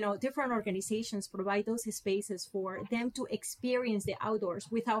different organizations provide those spaces for them to experience the outdoors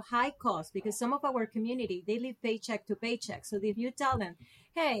without high cost, because some of our community, they live paycheck to paycheck. So if you tell them,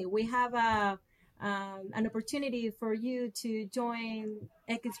 hey, we have an opportunity for you to join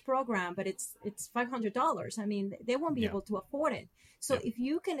X program, but it's $500. I mean, they won't be able to afford it. So if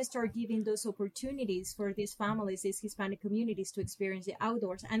you can start giving those opportunities for these families, these Hispanic communities to experience the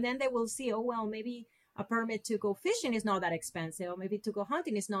outdoors, and then they will see, oh, well, maybe a permit to go fishing is not that expensive, or maybe to go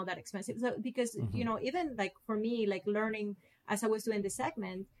hunting is not that expensive. So because, even like for me, like learning as I was doing the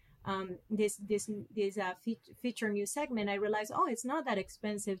segment, this feature news segment, I realized, oh, it's not that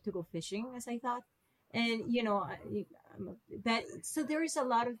expensive to go fishing as I thought. And, that, so there is a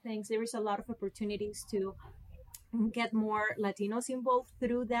lot of things, there is a lot of opportunities to get more Latinos involved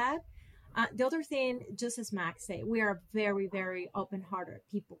through that. The other thing, just as Max said, we are very, very open-hearted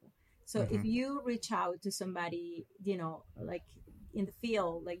people. So if you reach out to somebody, like in the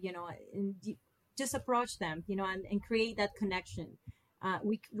field, like, and just approach them, and create that connection.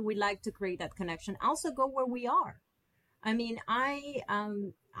 We like to create that connection. Also go where we are. I mean,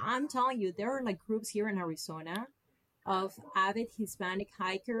 I'm telling you, there are like groups here in Arizona of avid Hispanic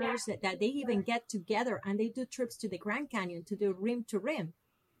hikers that they even get together and they do trips to the Grand Canyon to do rim to rim.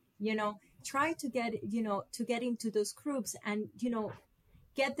 Try to get into those groups and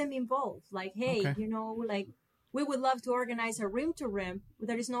get them involved. Like, hey, Okay. like we would love to organize a rim to rim.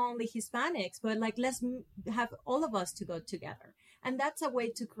 There is not only Hispanics, but like let's have all of us to go together. And that's a way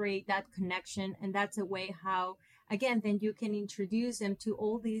to create that connection. And that's a way how, again, then you can introduce them to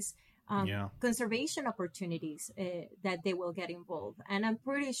all these conservation opportunities that they will get involved. And I'm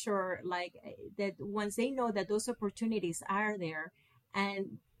pretty sure like that once they know that those opportunities are there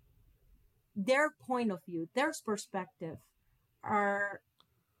and their point of view, their perspective are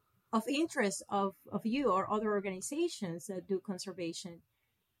of interest of you or other organizations that do conservation,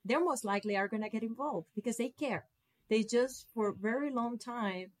 they're most likely are going to get involved because they care. They just, for a very long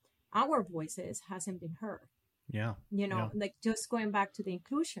time, our voices hasn't been heard. Yeah. Like just going back to the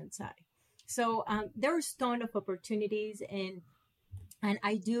inclusion side. So there's a ton of opportunities, and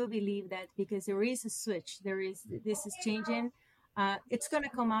I do believe that because there is a switch, this is changing. It's going to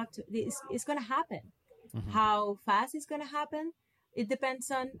come out. It's going to happen. Mm-hmm. How fast it's going to happen, it depends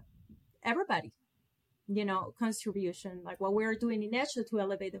on everybody, contribution, like what we're doing in HECHO to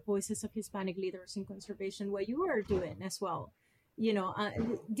elevate the voices of Hispanic leaders in conservation, what you are doing as well,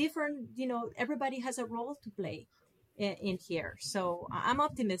 different, everybody has a role to play in here. So I'm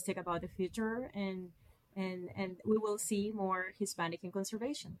optimistic about the future, and we will see more Hispanic in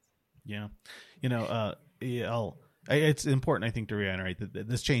conservation. Yeah. It's important, I think, to reiterate that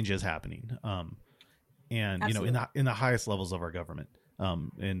this change is happening. And, Absolutely. in the highest levels of our government,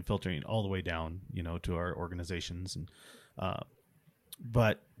 and filtering all the way down, to our organizations. And,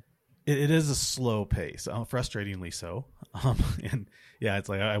 but it is a slow pace, frustratingly so. And yeah, it's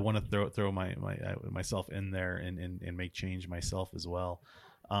like, I want to throw myself in there and make change myself as well.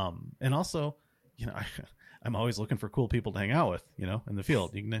 And also, I'm always looking for cool people to hang out with, in the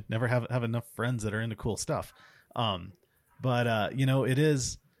field. You can never have enough friends that are into cool stuff. But it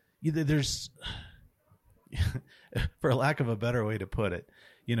is either there's, for lack of a better way to put it,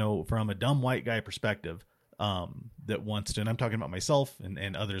 from a dumb white guy perspective, that wants to, and I'm talking about myself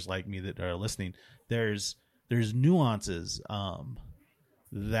and others like me that are listening, there's nuances,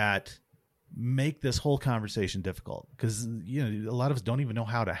 that make this whole conversation difficult because, a lot of us don't even know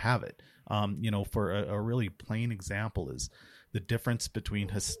how to have it. For a really plain example is the difference between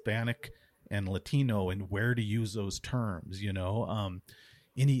Hispanic and Latino and where to use those terms,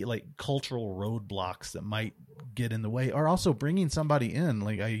 any like cultural roadblocks that might get in the way, or also bringing somebody in.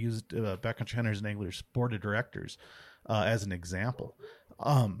 Like I used Backcountry Hunters and Anglers Board of Directors as an example.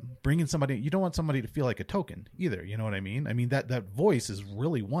 Bringing somebody, you don't want somebody to feel like a token either. You know what I mean? I mean, that voice is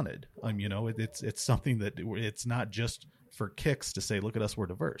really wanted. It's something that it's not just for kicks to say, look at us, we're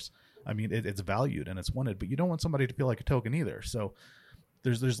diverse. I mean, it's valued and it's wanted, but you don't want somebody to feel like a token either. So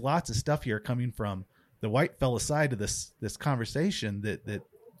there's lots of stuff here coming from the white fella side of this conversation that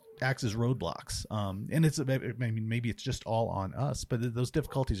acts as roadblocks. And maybe it's just all on us, but those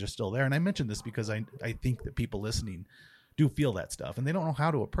difficulties are still there. And I mentioned this because I think that people listening do feel that stuff and they don't know how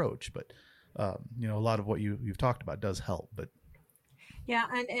to approach, but a lot of what you've talked about does help. But yeah,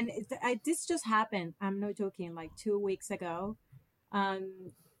 and this just happened. I'm not joking. Like 2 weeks ago,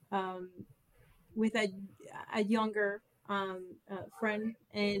 with a younger friend,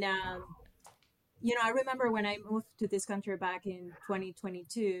 and I remember when I moved to this country back in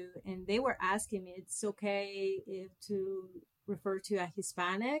 2022, and they were asking me, it's okay to refer to a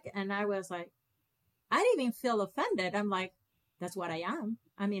Hispanic, and I was like, I didn't even feel offended. I'm like, that's what I am.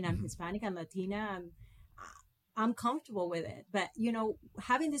 I mean, I'm Hispanic, I'm Latina, I'm comfortable with it. But,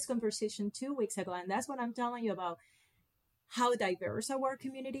 having this conversation 2 weeks ago, and that's what I'm telling you about how diverse our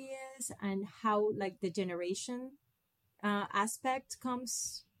community is and how like the generation aspect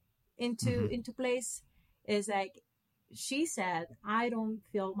comes into place, is like, she said, I don't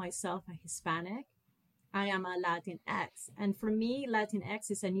feel myself a Hispanic. I am a Latinx. And for me, Latinx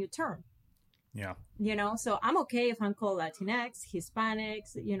is a new term. Yeah. So I'm okay if I'm called Latinx,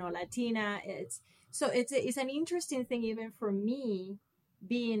 Hispanics, Latina. It's an interesting thing, even for me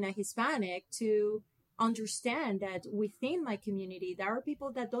being a Hispanic, to understand that within my community, there are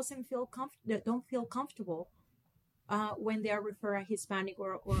people that don't feel comfortable when they are referred Hispanic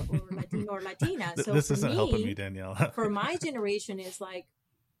or Latino or Latina. So this isn't helping me, Danielle. For my generation, is like,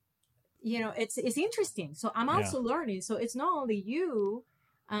 it's interesting. So I'm also learning. So it's not only you.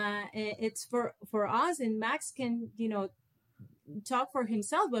 It's for us, and Max can talk for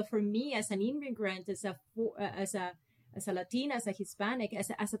himself, but for me as an immigrant, as a Latina, as a Hispanic,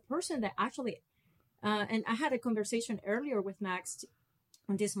 as a person that actually, and I had a conversation earlier with Max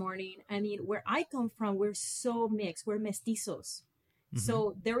this morning. I mean, where I come from, we're so mixed, we're mestizos.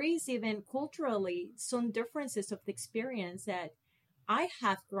 So there is even culturally some differences of the experience that I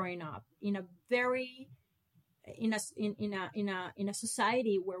have growing up in a very in a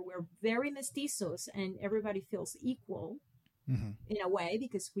society where we're very mestizos and everybody feels equal in a way,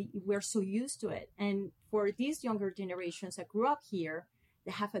 because we're so used to it. And for these younger generations that grew up here,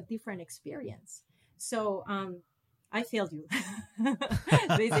 they have a different experience. So I failed you.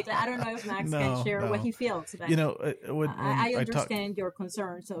 Basically, I don't know if Max can share what he feels. But when I understand your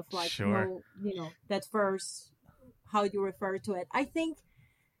concerns of like, sure. that first, how you refer to it. I think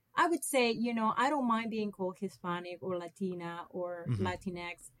I would say, I don't mind being called Hispanic or Latina or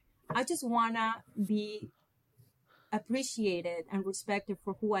Latinx. I just want to be appreciated and respected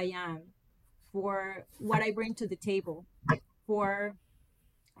for who I am, for what I bring to the table, for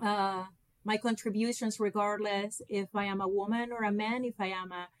my contributions, regardless if I am a woman or a man, if I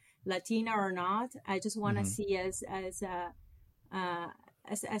am a Latina or not. I just want to see as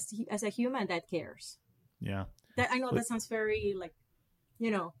a human that cares. Yeah. I know that sounds very like,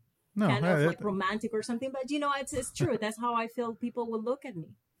 no, kind of like romantic or something, but it's true. That's how I feel people will look at me.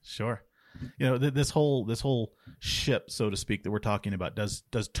 Sure. This whole ship, so to speak, that we're talking about does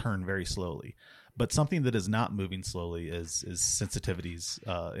turn very slowly. But something that is not moving slowly is sensitivities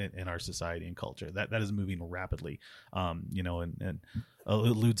in our society and culture. That is moving rapidly, and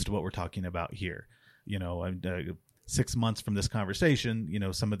alludes to what we're talking about here. 6 months from this conversation,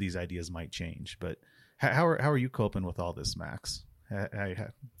 some of these ideas might change. But how are you coping with all this, Max?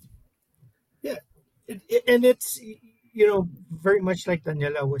 Yeah, and it's very much like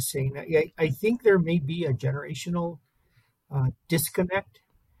Daniela was saying. I think there may be a generational disconnect,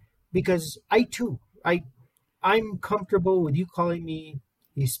 because I'm comfortable with you calling me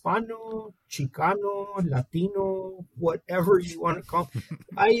Hispano, Chicano, Latino, whatever you want to call.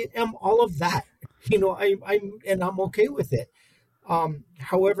 I am all of that. I'm okay with it.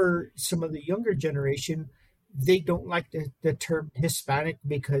 However, some of the younger generation, they don't like the term Hispanic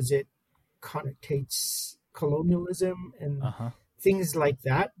because it connotates colonialism and Uh-huh. things like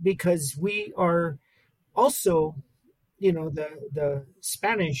that. Because we are also, the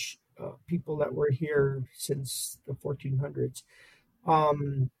Spanish people that were here since the 1400s,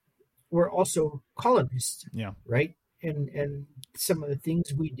 were also colonists, Yeah. right? And some of the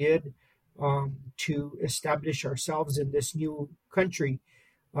things we did to establish ourselves in this new country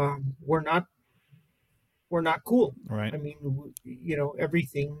were not cool. Right. I mean,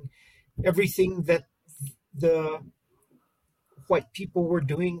 everything that the white people were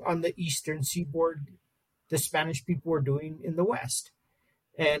doing on the eastern seaboard, the Spanish people were doing in the west,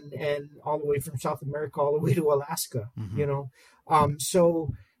 and all the way from South America all the way to Alaska. Mm-hmm.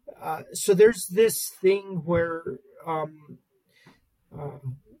 So there's this thing where um, uh,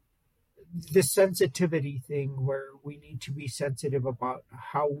 this sensitivity thing where we need to be sensitive about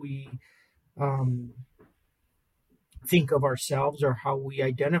how we um, think of ourselves or how we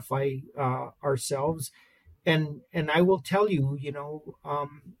identify ourselves. And I will tell you,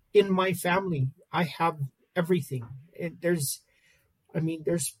 in my family, I have everything. There's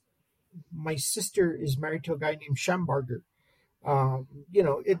my sister is married to a guy named Schambarger.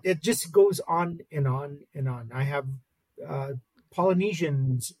 It just goes on and on and on. I have uh,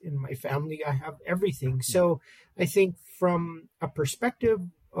 Polynesians in my family. I have everything. So I think from a perspective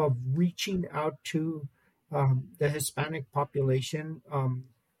of reaching out to the Hispanic population,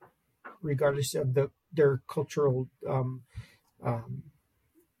 regardless of their cultural, um,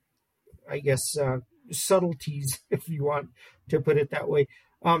 I guess, subtleties, if you want to put it that way,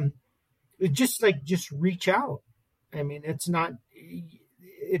 um, just reach out. I mean, it's not,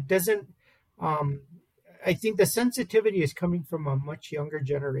 it doesn't, um, I think the sensitivity is coming from a much younger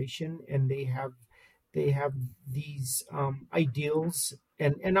generation, and they have these ideals,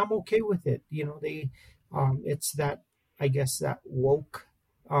 and I'm okay with it. It's that, I guess, that woke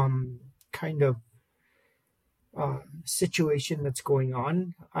kind of situation that's going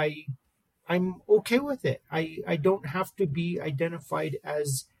on. I'm okay with it. I don't have to be identified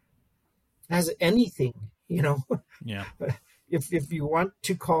as anything. Yeah. If you want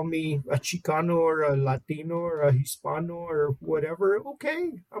to call me a Chicano or a Latino or a Hispano or whatever,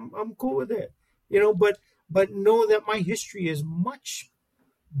 okay, I'm cool with it. But know that my history is much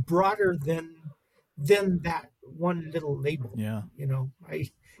broader than that one little label. Yeah. I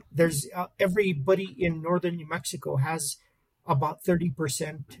there's everybody in northern New Mexico has about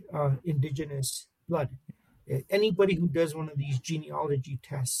 30% indigenous blood. Anybody who does one of these genealogy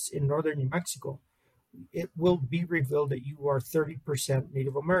tests in northern New Mexico, it will be revealed that you are 30%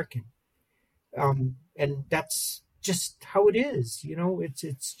 Native American. And that's just how it is.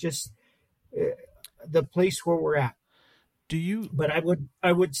 It's just the place where we're at. Do you? But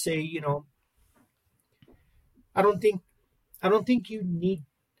I would say, I don't think I don't think you need,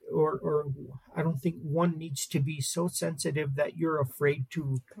 or I don't think one needs to be so sensitive that you're afraid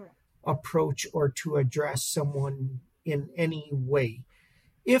to Correct. approach or to address someone in any way.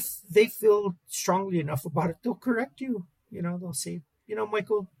 If they feel strongly enough about it, they'll correct you. They'll say,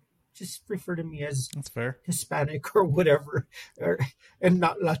 Michael, just refer to me as That's fair. Hispanic or whatever, and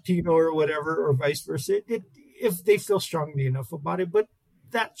not Latino or whatever, or vice versa. If they feel strongly enough about it, but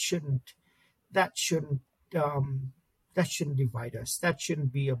that shouldn't that shouldn't um, that shouldn't divide us. That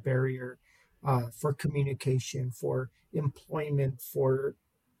shouldn't be a barrier for communication, for employment, for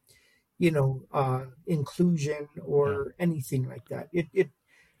inclusion Yeah. or anything like that.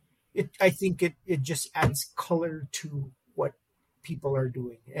 I think it just adds color to what people are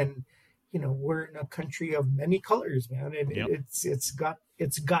doing, and we're in a country of many colors, man, and Yep. it's got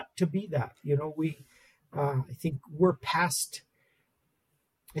to be that. I think we're past.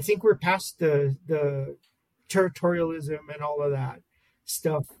 I think we're past the territorialism and all of that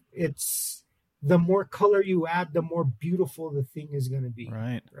stuff. It's the more color you add, the more beautiful the thing is going to be,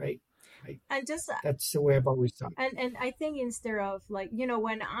 Right. right? And just That's the way I've always thought. and I think instead of like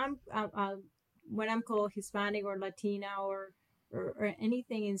when I'm called Hispanic or Latina or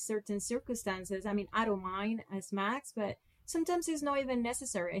anything in certain circumstances, I mean I don't mind as Max, but sometimes it's not even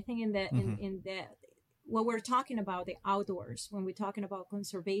necessary. I think in the Mm-hmm. in the what we're talking about the outdoors, when we're talking about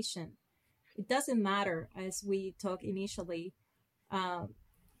conservation, it doesn't matter, as we talked initially, um,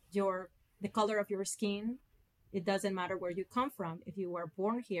 your the color of your skin. It doesn't matter where you come from. If you were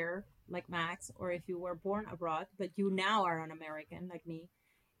born here, like Max, or if you were born abroad, but you now are an American, like me.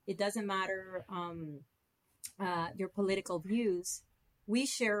 It doesn't matter your political views. We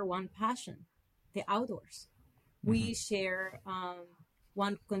share one passion, the outdoors. Mm-hmm. We share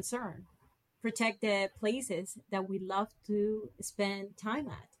one concern, protect the places that we love to spend time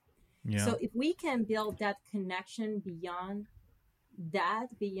at. Yeah. So if we can build that connection beyond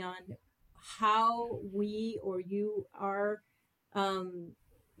that, beyond how we or you are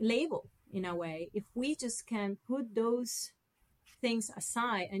labeled in a way, if we just can put those things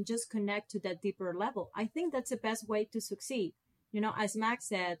aside and just connect to that deeper level, I think that's the best way to succeed. As Max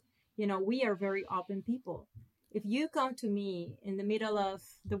said, we are very open people. If you come to me in the middle of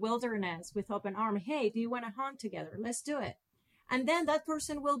the wilderness with open arm, hey, do you want to hunt together? Let's do it. And then that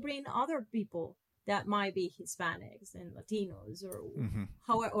person will bring other people that might be Hispanics and Latinos or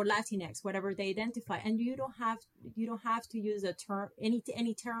or Latinx, whatever they identify. And you don't have to use a term, any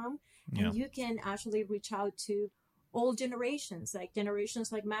term, and you can actually reach out to all generations like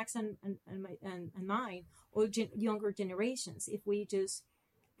Max and mine, or younger generations. If we just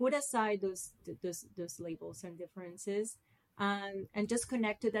put aside those labels and differences, and just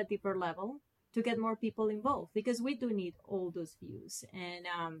connect to that deeper level to get more people involved, because we do need all those views. And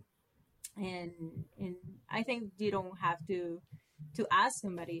I think you don't have to ask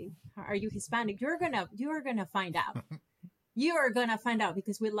somebody, are you Hispanic? You're gonna find out. You are gonna find out,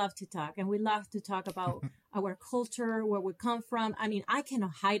 because we love to talk, and we love to talk about our culture, where we come from. I mean, I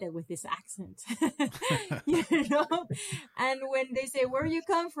cannot hide it with this accent, And when they say, where you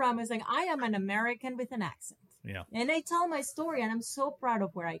come from, it's like, I am an American with an accent. Yeah. And I tell my story, and I'm so proud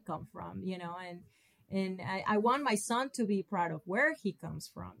of where I come from, and I want my son to be proud of where he comes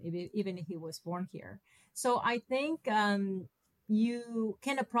from, even if he was born here. So I think you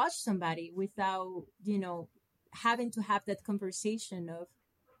can approach somebody without, having to have that conversation of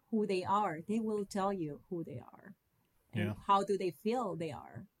who they are. They will tell you who they are and how do they feel they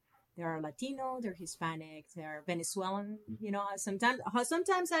are. They are Latino, they're Hispanic, they're Venezuelan.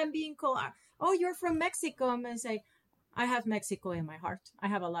 Sometimes I'm being called, oh, you're from Mexico. I'm going to say, I have Mexico in my heart. I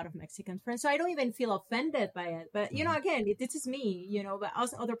have a lot of Mexican friends, so I don't even feel offended by it. But, again, this is me, but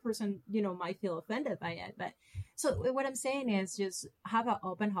other person, might feel offended by it. But so what I'm saying is just have an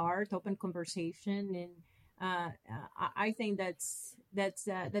open heart, open conversation. And I think that's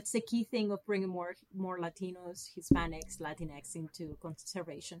the key thing of bringing more Latinos, Hispanics, Latinx into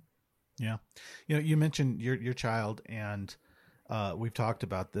conservation. Yeah. You mentioned your child, and we've talked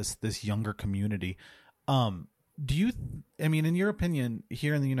about this younger community. Do you, in your opinion,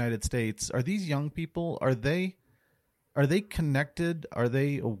 here in the United States, are these young people, are they connected? Are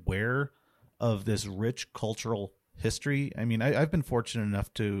they aware of this rich cultural history? I've been fortunate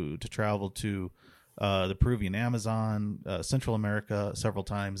enough to travel to the Peruvian Amazon, Central America several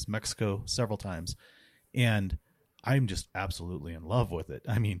times, Mexico several times, and I'm just absolutely in love with it.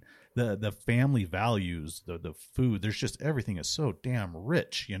 The family values, the food, there's just, everything is so damn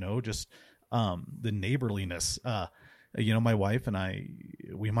rich, just the neighborliness. My wife and I,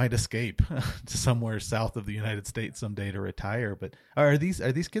 we might escape to somewhere south of the United States someday to retire. But are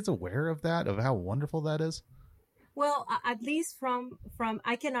these kids aware of that, of how wonderful that is? Well, at least from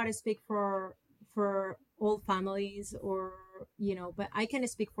I cannot speak for all families, or but I can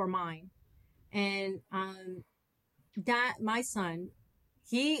speak for mine. And that my son,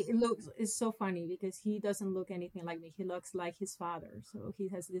 it's so funny because he doesn't look anything like me. He looks like his father. So he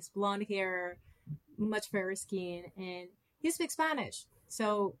has this blonde hair, much fairer skin, and he speaks Spanish.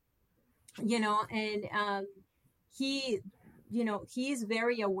 So, and he's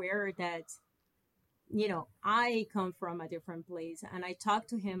very aware that, I come from a different place, and I talk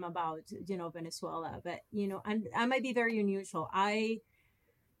to him about, Venezuela, but, and I might be very unusual.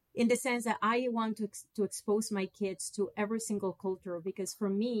 In the sense that I want to expose my kids to every single culture, because for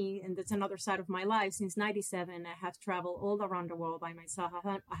me, and that's another side of my life, since 97, I have traveled all around the world by myself.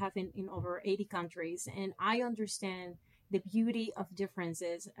 I have in over 80 countries, and I understand the beauty of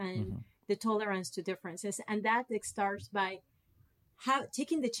differences and the tolerance to differences. And that starts by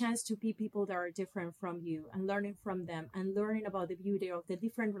taking the chance to be people that are different from you, and learning from them, and learning about the beauty of the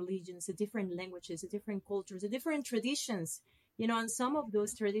different religions, the different languages, the different cultures, the different traditions. And some of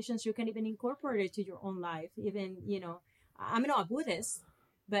those traditions you can even incorporate it to your own life. Even, I'm not a Buddhist,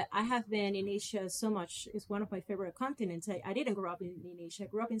 but I have been in Asia so much. It's one of my favorite continents. I didn't grow up in Asia. I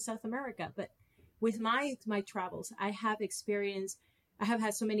grew up in South America. But with my travels, I have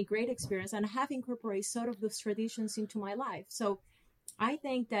had so many great experiences, and I have incorporated sort of those traditions into my life. So I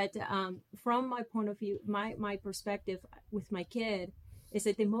think that from my point of view, my perspective with my kid is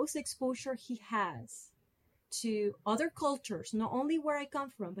that the most exposure he has to other cultures, not only where I come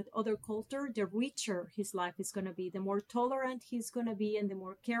from, but other culture, the richer his life is going to be, the more tolerant he's going to be, and the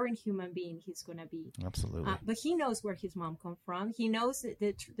more caring human being he's going to be. Absolutely. But he knows where his mom come from. He knows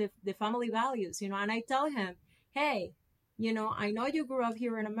the family values, and I tell him, hey, I know you grew up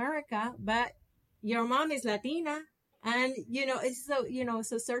here in America, but your mom is Latina. And, it's so,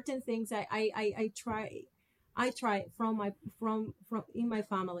 so certain things I try from in my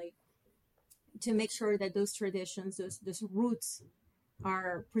family to make sure that those traditions, those roots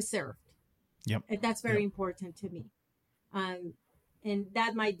are preserved. Yep. And that's Yep. very important to me. Um, and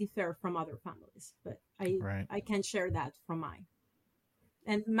that might differ from other families, but Right. I can share that from mine.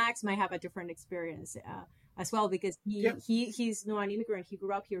 And Max might have a different experience as well, because Yeah, he's not an immigrant. He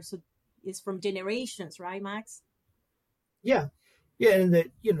grew up here, so it's from generations, right, Max? yeah, yeah. And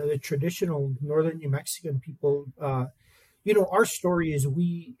the traditional northern New Mexican people, our story is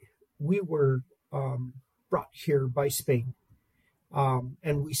we were brought here by Spain,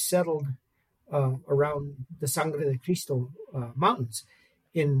 and we settled around the Sangre de Cristo mountains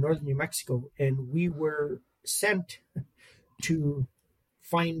in northern New Mexico, and we were sent to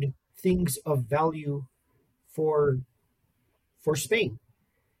find things of value for Spain.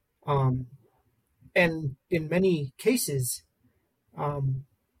 Um, and in many cases, um,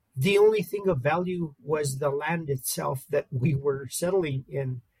 the only thing of value was the land itself that we were settling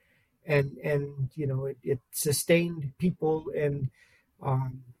in, and it sustained people, and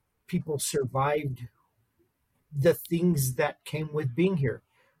um, people survived the things that came with being here,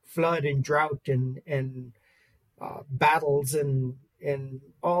 flood and drought and battles and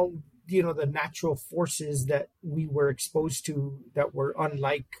all the natural forces that we were exposed to that were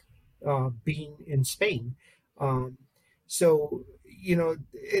unlike being in Spain. Um, so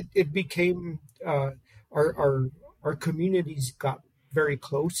it became our communities got very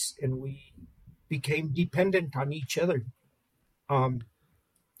close, and we became dependent on each other, um,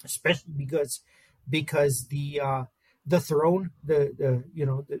 especially because the throne,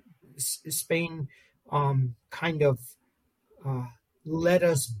 the Spain kind of uh, let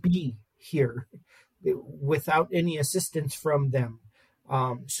us be here without any assistance from them.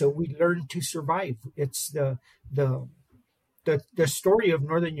 So we learned to survive. It's the the story of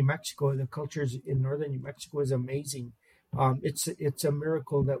northern New Mexico. The cultures in northern New Mexico is amazing. It's a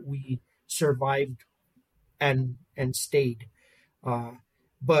miracle that we survived and stayed. Uh,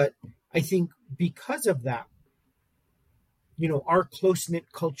 but I think because of that, our close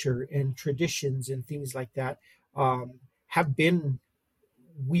knit culture and traditions and things like that um, have been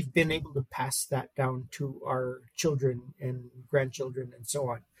we've been able to pass that down to our children and grandchildren and so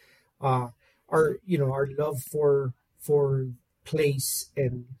on. Our love for place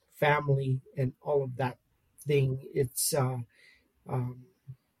and family and all of that thing. Um,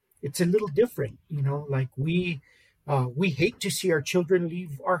 it's a little different, like we hate to see our children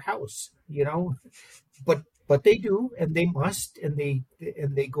leave our house, but they do, and they must, and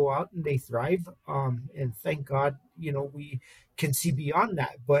they go out and they thrive, and thank God, we can see beyond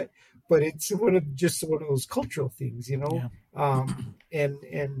that, but it's one of those cultural things, Yeah.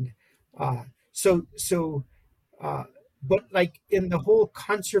 and so uh but like in the whole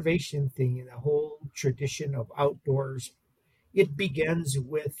conservation thing, in the whole tradition of outdoors, it begins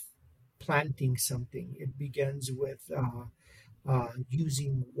with planting something. It begins with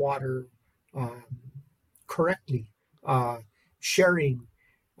using water um, correctly, uh, sharing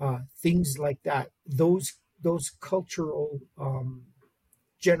things like that. Those cultural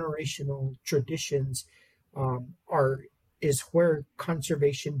generational traditions are is where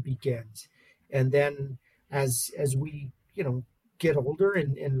conservation begins, and then as we get older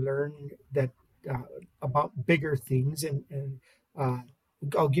and learn that uh, about bigger things, and uh,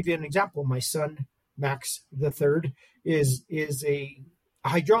 I'll give you an example. My son Max the third is a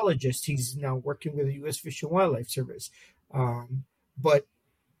hydrologist. He's now working with the U.S. Fish and Wildlife Service, but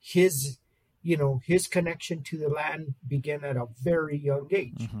his his connection to the land began at a very young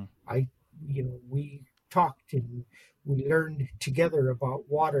age. Hmm. We talked and we learned together about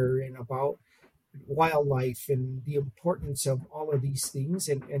water and about wildlife and the importance of all of these things,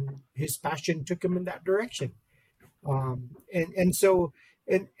 and his passion took him in that direction. And so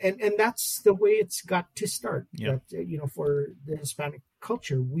and that's the way it's got to start. Yeah. That for the Hispanic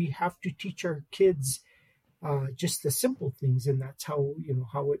culture, we have to teach our kids just the simple things, and that's how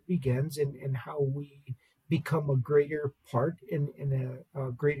it begins, and how we become a greater part and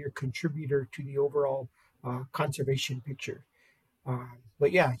a greater contributor to the overall conservation picture.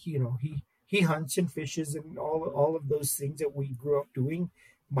 But yeah, he hunts and fishes and all of those things that we grew up doing.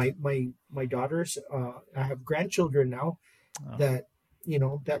 My daughters, I have grandchildren now Oh, that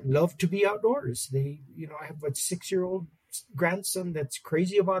that love to be outdoors. I have a 6-year-old grandson that's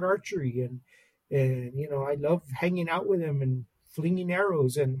crazy about archery, and I love hanging out with him and flinging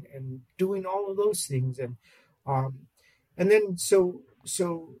arrows and doing all of those things, um and then so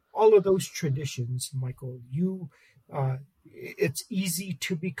all of those traditions, Michael, it's easy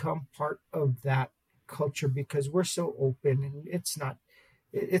to become part of that culture because we're so open, and it's not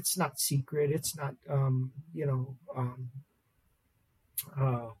secret. It's not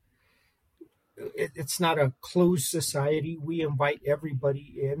uh, it's not a closed society. We invite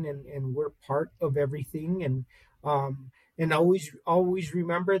everybody in, and we're part of everything. And always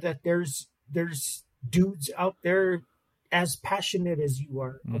remember that there's dudes out there as passionate as you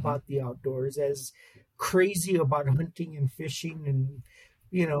are Mm-hmm. about the outdoors, as crazy about hunting and fishing, and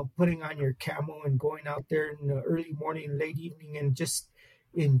putting on your camo and going out there in the early morning, late evening, and just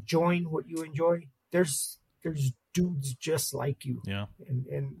enjoying what you enjoy. There's dudes just like you, Yeah,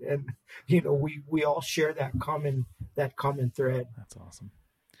 and we all share that common thread. that's awesome.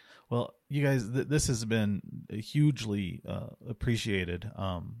 Well, you guys, this has been hugely appreciated,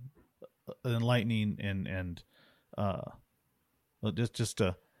 enlightening, and uh, just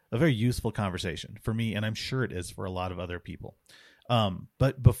a very useful conversation for me, and I'm sure it is for a lot of other people.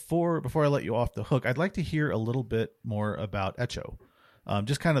 But before I let you off the hook, I'd like to hear a little bit more about HECHO.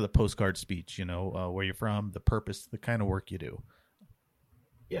 Just kind of the postcard speech, where you're from, the purpose, the kind of work you do.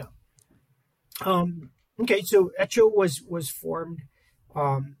 Yeah. Okay. So HECHO was formed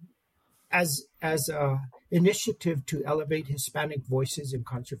um, as a initiative to elevate Hispanic voices in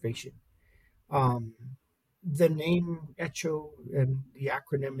conservation. Um, the name HECHO and the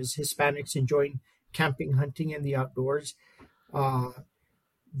acronym is Hispanics Enjoying Camping, Hunting, and the Outdoors. Uh,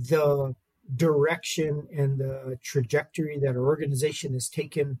 the direction and the trajectory that our organization has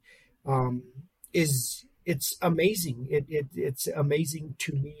taken um, it's amazing. It's amazing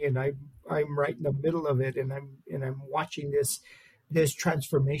to me, and I'm right in the middle of it, and I'm watching this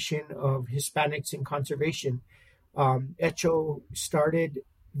transformation of Hispanics in conservation. HECHO started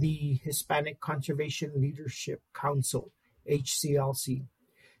the Hispanic Conservation Leadership Council, HCLC,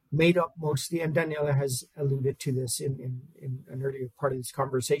 made up mostly, and Daniela has alluded to this in an earlier part of this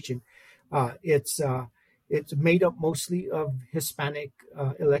conversation. It's made up mostly of Hispanic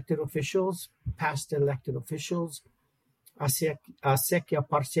elected officials, past elected officials, acequia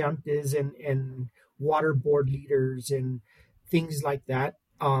parciantes, and water board leaders, and things like that.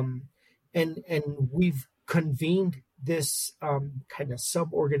 And we've convened this kind of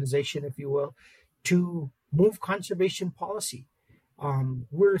sub organization, if you will, to move conservation policy.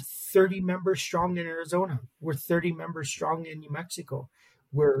 We're 30 members strong in Arizona. We're 30 members strong in New Mexico.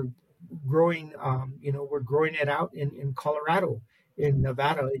 We're growing, we're growing it out in Colorado, in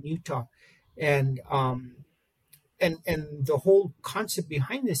Nevada, in Utah, and and the whole concept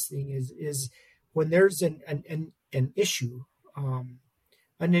behind this thing is when there's an issue, an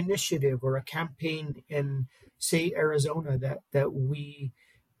initiative or a campaign in, say, Arizona, that we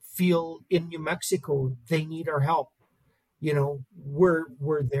feel in New Mexico they need our help.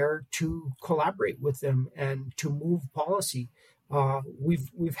 We're there to collaborate with them and to move policy.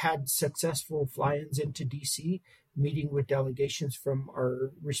 We've had successful fly-ins into DC, meeting with delegations from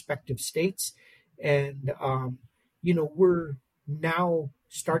our respective states, and we're now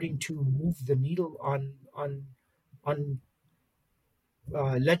starting to move the needle on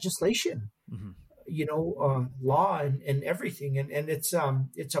legislation, Mm-hmm. law, and everything, and it's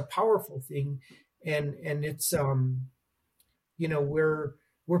a powerful thing, and it's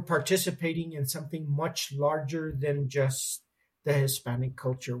we're participating in something much larger than just the Hispanic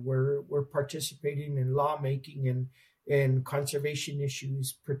culture. We're participating in lawmaking and conservation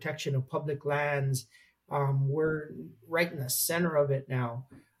issues, protection of public lands. We're right in the center of it now.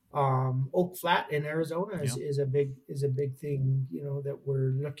 Oak Flat in Arizona is a big thing, that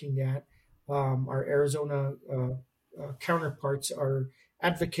we're looking at. Our Arizona counterparts are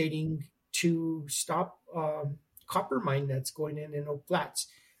advocating to stop copper mine that's going in Oak Flats.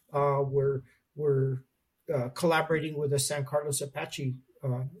 We're collaborating with the San Carlos Apache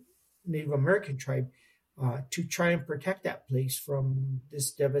Native American tribe to try and protect that place from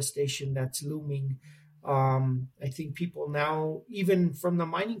this devastation that's looming. I think people now, even from the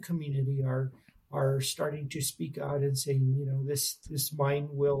mining community, are starting to speak out and saying, this mine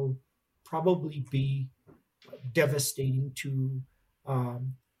will probably be devastating to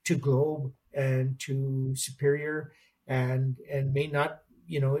Globe and to Superior, and may not,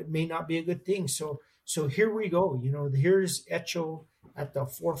 it may not be a good thing. So here we go. Here's HECHO at the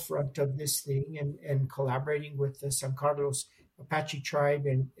forefront of this thing, and collaborating with the San Carlos Apache tribe,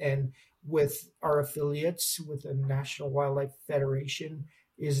 and with our affiliates with the National Wildlife Federation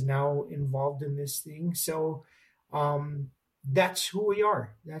is now involved in this thing. So that's who we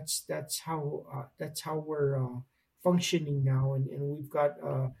are. That's how we're functioning now, and we've got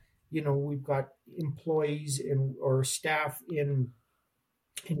we've got employees or staff in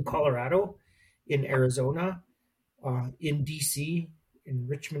Colorado, in Arizona, in DC, in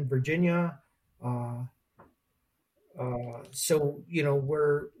Richmond, Virginia. Uh, so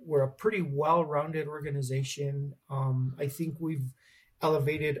we're a pretty well-rounded organization. I think we've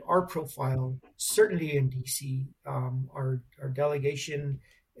elevated our profile certainly in DC. Our delegation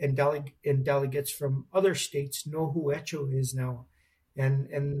and delegates from other states know who HECHO is now,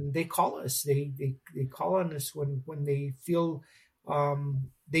 and they call us. They call on us when they feel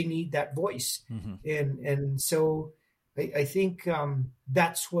they need that voice, Mm-hmm. and so. I think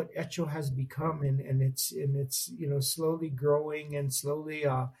that's what HECHO has become, and it's slowly growing, and slowly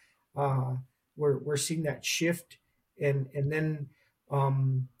we're seeing that shift, and then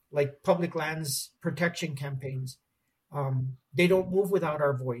like public lands protection campaigns, they don't move without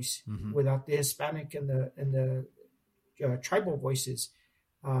our voice, Mm-hmm. without the Hispanic and the tribal voices.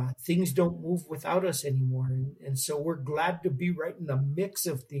 Things don't move without us anymore, and so we're glad to be right in the mix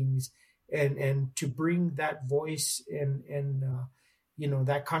of things, and to bring that voice and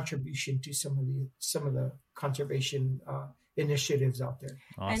that contribution to some of the conservation initiatives out there.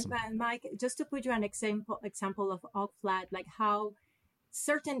 Awesome. And Mike, just to put you an example of Oak Flat, like how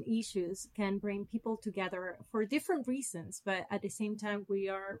certain issues can bring people together for different reasons, but at the same time we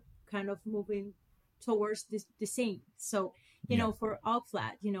are kind of moving towards the same. So for Oak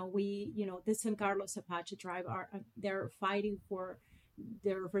Flat, the San Carlos Apache tribe they're fighting for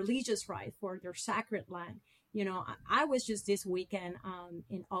their religious right, for their sacred land. I was just this weekend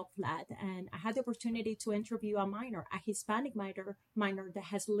in Oak Flat, and I had the opportunity to interview a Hispanic miner that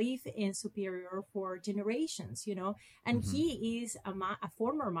has lived in Superior for generations, and Mm-hmm. he is a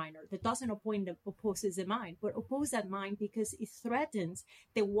former miner that doesn't opposes the mine, but opposes that mine because it threatens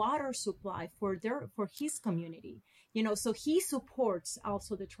the water supply for his community. So he supports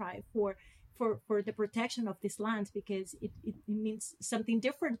also the tribe for the protection of this land, because it means something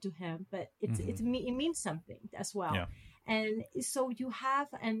different to him, but it means something as well. Yeah. And so you have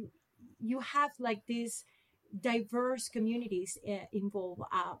like these diverse communities involved.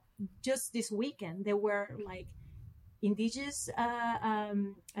 Just this weekend there were like indigenous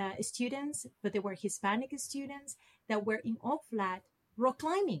students, but there were Hispanic students that were in Oak Flat rock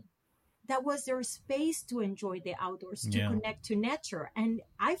climbing. That was their space to enjoy the outdoors, to connect to nature. And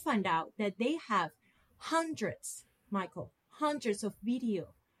I found out that they have hundreds of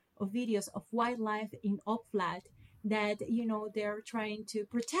videos of wildlife in Oak Flat that they're trying to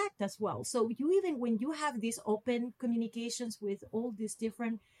protect as well. So when you have these open communications with all these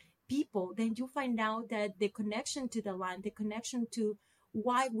different people, then you find out that the connection to the land, the connection to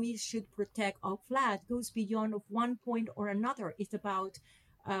why we should protect Oak Flat goes beyond of one point or another. It's about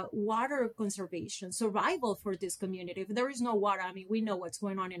water conservation, survival for this community. If there is no water, I mean, we know what's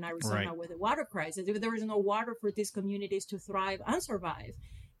going on in Arizona with the water crisis. If there is no water for these communities to thrive and survive,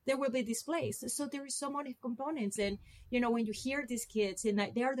 they will be displaced. So there is so many components. And, when you hear these kids, and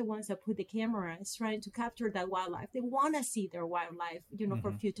they are the ones that put the cameras trying to capture that wildlife, they want to see their wildlife,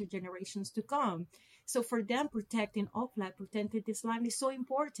 for future generations to come. So for them, protecting Oak Flat, protecting this land is so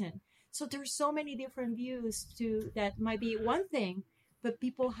important. So there's so many different views that might be one thing, but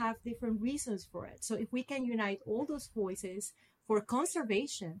people have different reasons for it. So if we can unite all those voices for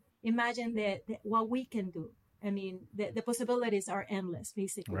conservation, imagine what we can do. I mean, the possibilities are endless,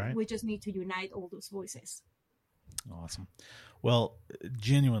 basically. Right. We just need to unite all those voices. Awesome. Well,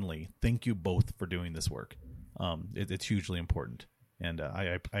 genuinely, thank you both for doing this work. It's hugely important, and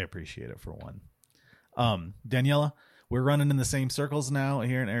I appreciate it, for one. Daniela, we're running in the same circles now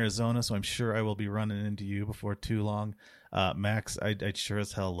here in Arizona, so I'm sure I will be running into you before too long. Max, I'd sure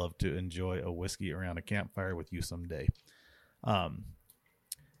as hell love to enjoy a whiskey around a campfire with you someday.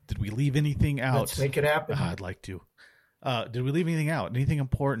 Did we leave anything out? Let's make it happen. I'd like to. Did we leave anything out? Anything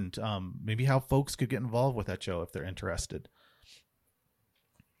important? Maybe how folks could get involved with HECHO if they're interested.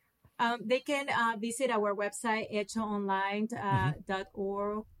 They can visit our website,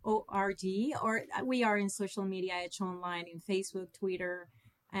 hechoonline.org, or we are in social media, HECHO Online, in Facebook, Twitter,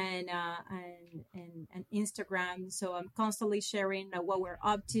 and Instagram. So I'm constantly sharing what we're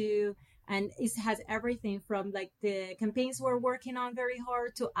up to, and it has everything from like the campaigns we're working on very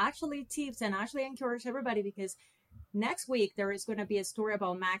hard to actually tips, and actually encourage everybody, because next week there is going to be a story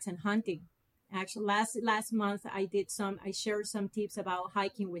about Max and hunting. Actually, last month I shared some tips about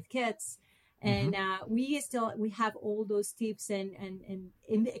hiking with kids, and we have all those tips and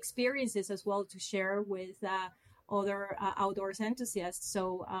experiences as well to share with other outdoors enthusiasts.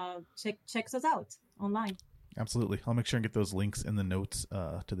 So check us out online. Absolutely. I'll make sure and get those links in the notes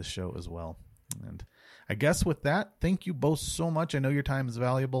to the show as well. And I guess with that, thank you both so much. I know your time is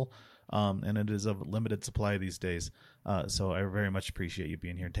valuable, and it is of limited supply these days. So I very much appreciate you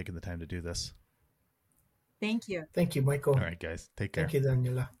being here and taking the time to do this. Thank you. Thank you, Michael. All right, guys. Take care. Thank you,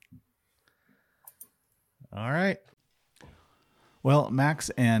 Daniela. All right. Well,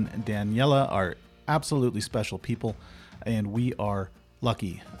 Max and Daniela are absolutely special people, and we are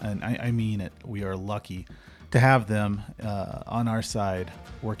lucky, and I mean it, we are lucky to have them on our side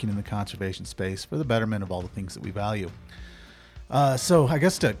working in the conservation space for the betterment of all the things that we value. So I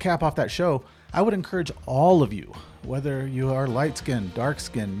guess to cap off that show, I would encourage all of you, whether you are light-skinned,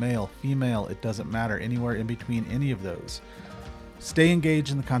 dark-skinned, male, female, it doesn't matter, anywhere in between any of those, stay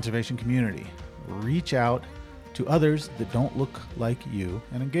engaged in the conservation community. Reach out to others that don't look like you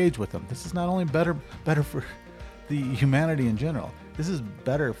and engage with them. This is not only better for the humanity in general, this is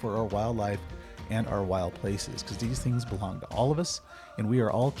better for our wildlife and our wild places, because these things belong to all of us, and we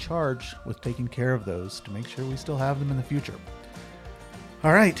are all charged with taking care of those to make sure we still have them in the future.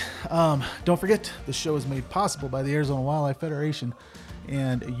 All right, don't forget, the show is made possible by the Arizona Wildlife Federation,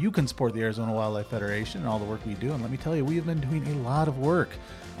 and you can support the Arizona Wildlife Federation and all the work we do. And let me tell you, we have been doing a lot of work.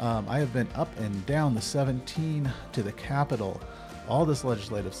 I have been up and down the 17 to the Capitol all this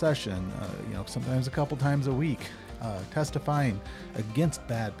legislative session, sometimes a couple times a week, testifying against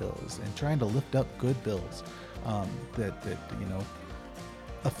bad bills and trying to lift up good bills that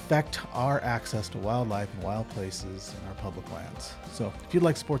affect our access to wildlife and wild places and our public lands. So if you'd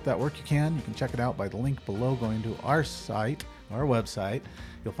like to support that work, you can check it out by the link below going to our site, our website.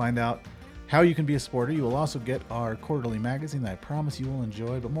 You'll find out how you can be a supporter. You will also get our quarterly magazine that I promise you will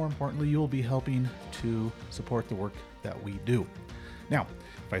enjoy, but more importantly, you will be helping to support the work that we do. Now,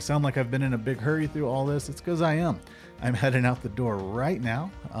 if I sound like I've been in a big hurry through all this, it's because I am. I'm heading out the door right now.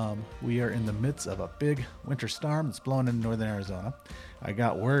 We are in the midst of a big winter storm that's blowing into northern Arizona. I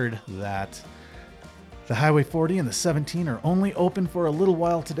got word that the Highway 40 and the 17 are only open for a little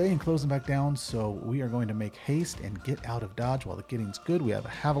while today and closing back down, so we are going to make haste and get out of Dodge while the getting's good. We have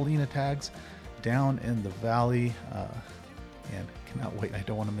javelina tags down in the valley, and cannot wait. I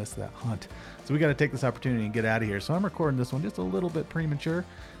don't want to miss that hunt. So we got to take this opportunity and get out of here. So I'm recording this one just a little bit premature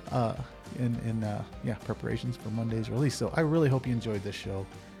in preparations for Monday's release. So I really hope you enjoyed this show,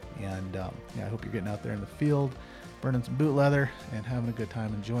 and I hope you're getting out there in the field, burning some boot leather, and having a good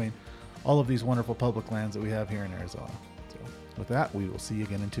time enjoying all of these wonderful public lands that we have here in Arizona. So with that, we will see you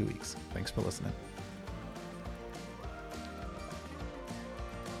again in 2 weeks. Thanks for listening.